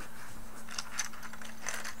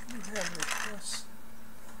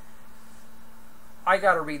 I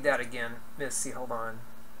gotta read that again, Missy. Hold on.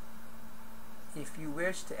 If you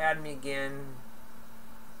wish to add me again.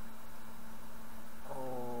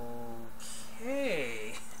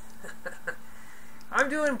 Okay. I'm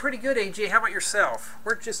doing pretty good, AJ. How about yourself?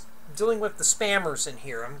 We're just dealing with the spammers in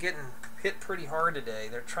here. I'm getting hit pretty hard today.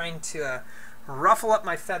 They're trying to ruffle up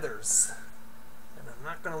my feathers. And I'm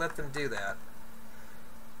not going to let them do that.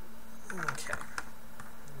 Okay.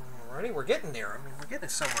 Alrighty, we're getting there. I mean, we're getting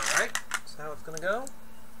somewhere, right? That's how it's going to go.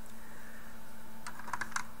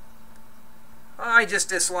 I just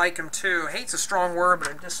dislike him too. Hate's a strong word, but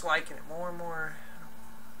I'm disliking it more and more.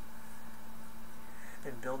 I've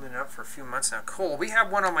been building it up for a few months now. Cool. We have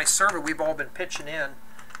one on my server we've all been pitching in.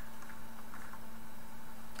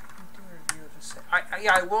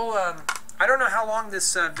 Yeah, I will. I don't know how long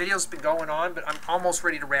this video's been going on, but I'm almost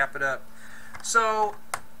ready to wrap it up. So,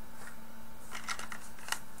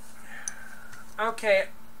 okay.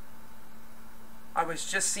 I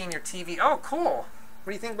was just seeing your TV. Oh, cool. What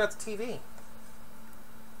do you think about the TV?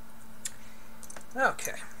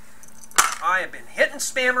 Okay. I have been hitting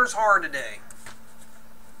spammers hard today.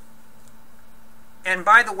 And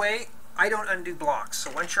by the way, I don't undo blocks.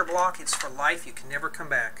 So once you're blocked, it's for life. You can never come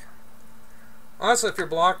back. Also, if you're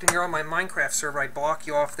blocked and you're on my Minecraft server, I block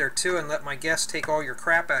you off there too and let my guests take all your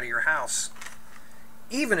crap out of your house.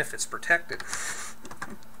 Even if it's protected.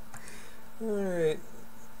 Alright.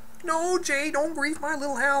 No, Jay, don't grief my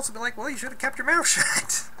little house. I'll be like, well, you should have kept your mouth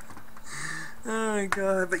shut. Oh my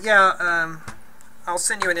god. But yeah, I'll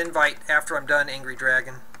send you an invite after I'm done, Angry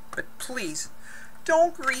Dragon. But please,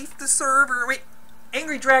 don't grief the server. Wait,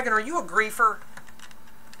 Angry Dragon, are you a griefer?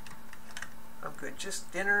 I'm good.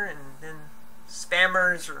 Just dinner and then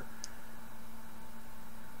spammers or...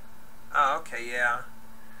 Oh, okay, yeah.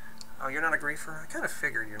 Oh, you're not a griefer? I kind of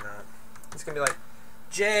figured you're not. It's going to be like,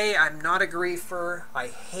 Jay, I'm not a griefer. I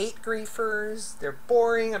hate griefers. They're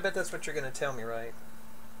boring. I bet that's what you're going to tell me, right?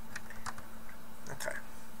 Okay.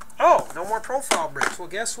 Oh, no more profile bricks. Well,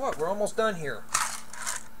 guess what? We're almost done here.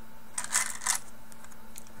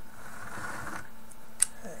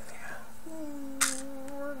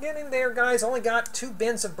 We're getting there, guys. Only got 2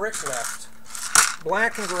 bins of brick left.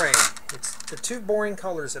 Black and gray. It's the 2 boring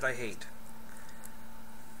colors that I hate.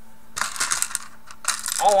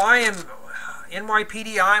 Oh, I am...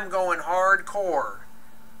 NYPD, I'm going hardcore.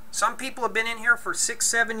 Some people have been in here for 6,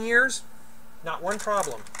 7 years. Not one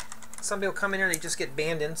problem. Somebody will come in here and they just get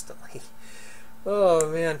banned instantly. Oh,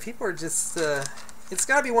 man. People are just... it's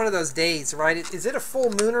got to be one of those days, right? Is it a full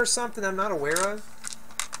moon or something I'm not aware of?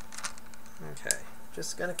 Okay.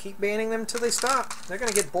 Just going to keep banning them until they stop. They're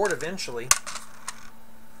going to get bored eventually.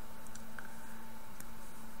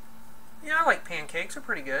 Yeah, I like pancakes. They're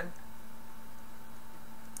pretty good.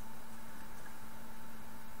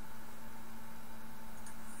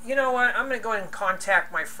 You know what? I'm going to go ahead and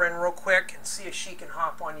contact my friend real quick and see if she can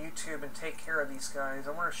hop on YouTube and take care of these guys.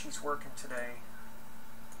 I wonder if she's working today.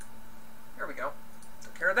 There we go.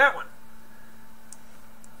 Took care of that one.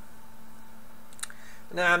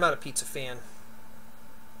 Nah, I'm not a pizza fan.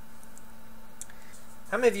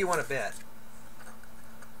 How many of you want to bet?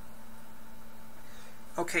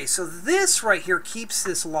 Okay, so this right here keeps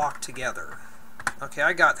this locked together. Okay,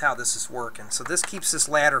 I got how this is working. So this keeps this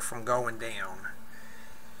ladder from going down.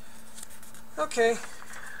 Okay,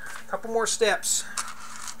 a couple more steps.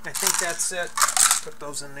 I think that's it. Put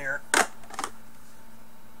those in there.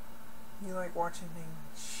 You like watching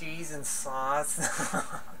things? Cheese and sauce?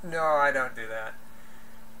 No, I don't do that.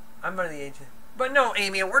 I'm under the age of... But no,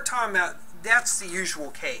 Amy, we're talking about... That's the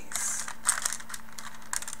usual case.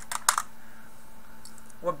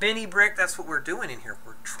 Well, Benny Brick, that's what we're doing in here.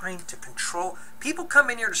 We're trying to control... People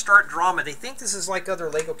come in here to start drama. They think this is like other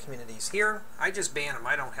Lego communities. Here, I just ban them.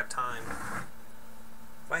 I don't have time.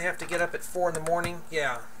 If I have to get up at 4 in the morning,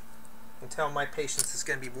 yeah. I can tell my patience is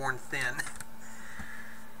going to be worn thin.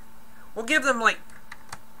 We'll give them like...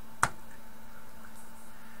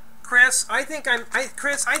 Chris, I think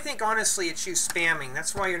honestly it's you spamming.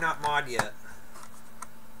 That's why you're not mod yet.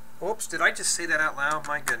 Oops, did I just say that out loud?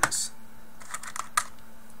 My goodness.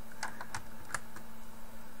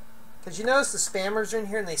 Because you notice the spammers are in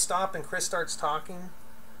here and they stop and Chris starts talking?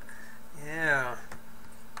 Yeah.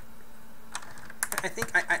 I think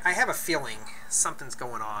I have a feeling something's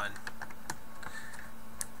going on.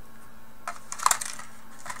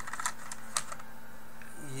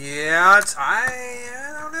 Yeah,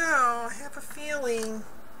 I don't know. I have a feeling.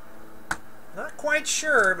 Not quite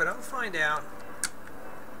sure, but I'll find out.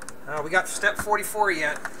 We got step 44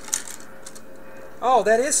 yet. Oh,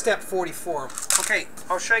 that is step 44. Okay,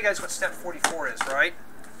 I'll show you guys what step 44 is, right?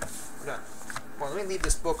 Well, let me leave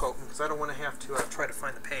this book open because I don't want to have to try to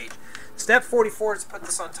find the page. Step 44 is put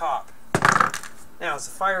this on top. Now, is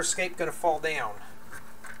the fire escape going to fall down?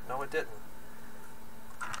 No, it didn't.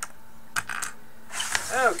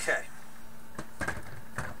 Okay.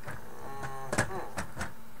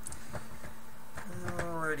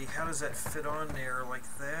 Alrighty, how does that fit on there? Like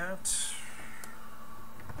that?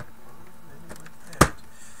 Maybe like that.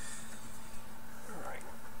 Alright.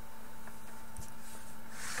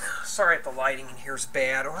 Sorry if the lighting in here is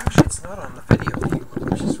bad. Oh, actually, it's not on the video,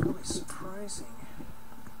 which is really surprising.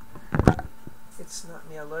 It's not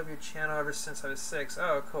me. I love your channel ever since I was 6.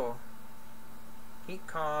 Oh, cool. Keep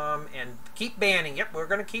calm and keep banning. Yep, we're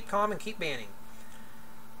going to keep calm and keep banning.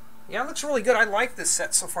 Yeah, it looks really good. I like this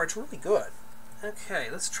set so far. It's really good. Okay,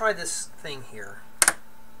 let's try this thing here.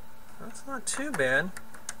 That's not too bad.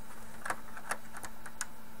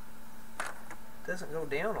 Doesn't go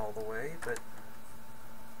down all the way, but it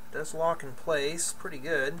does lock in place. Pretty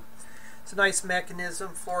good. It's a nice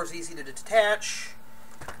mechanism. Floor is easy to detach.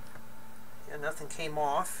 Yeah, nothing came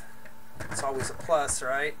off. It's always a plus,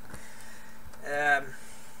 right?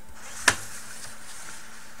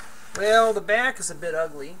 Well, the back is a bit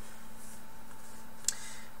ugly.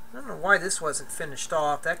 I don't know why this wasn't finished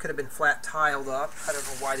off. That could have been flat tiled up. I don't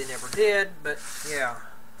know why they never did, but yeah.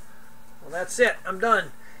 Well, that's it. I'm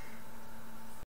done.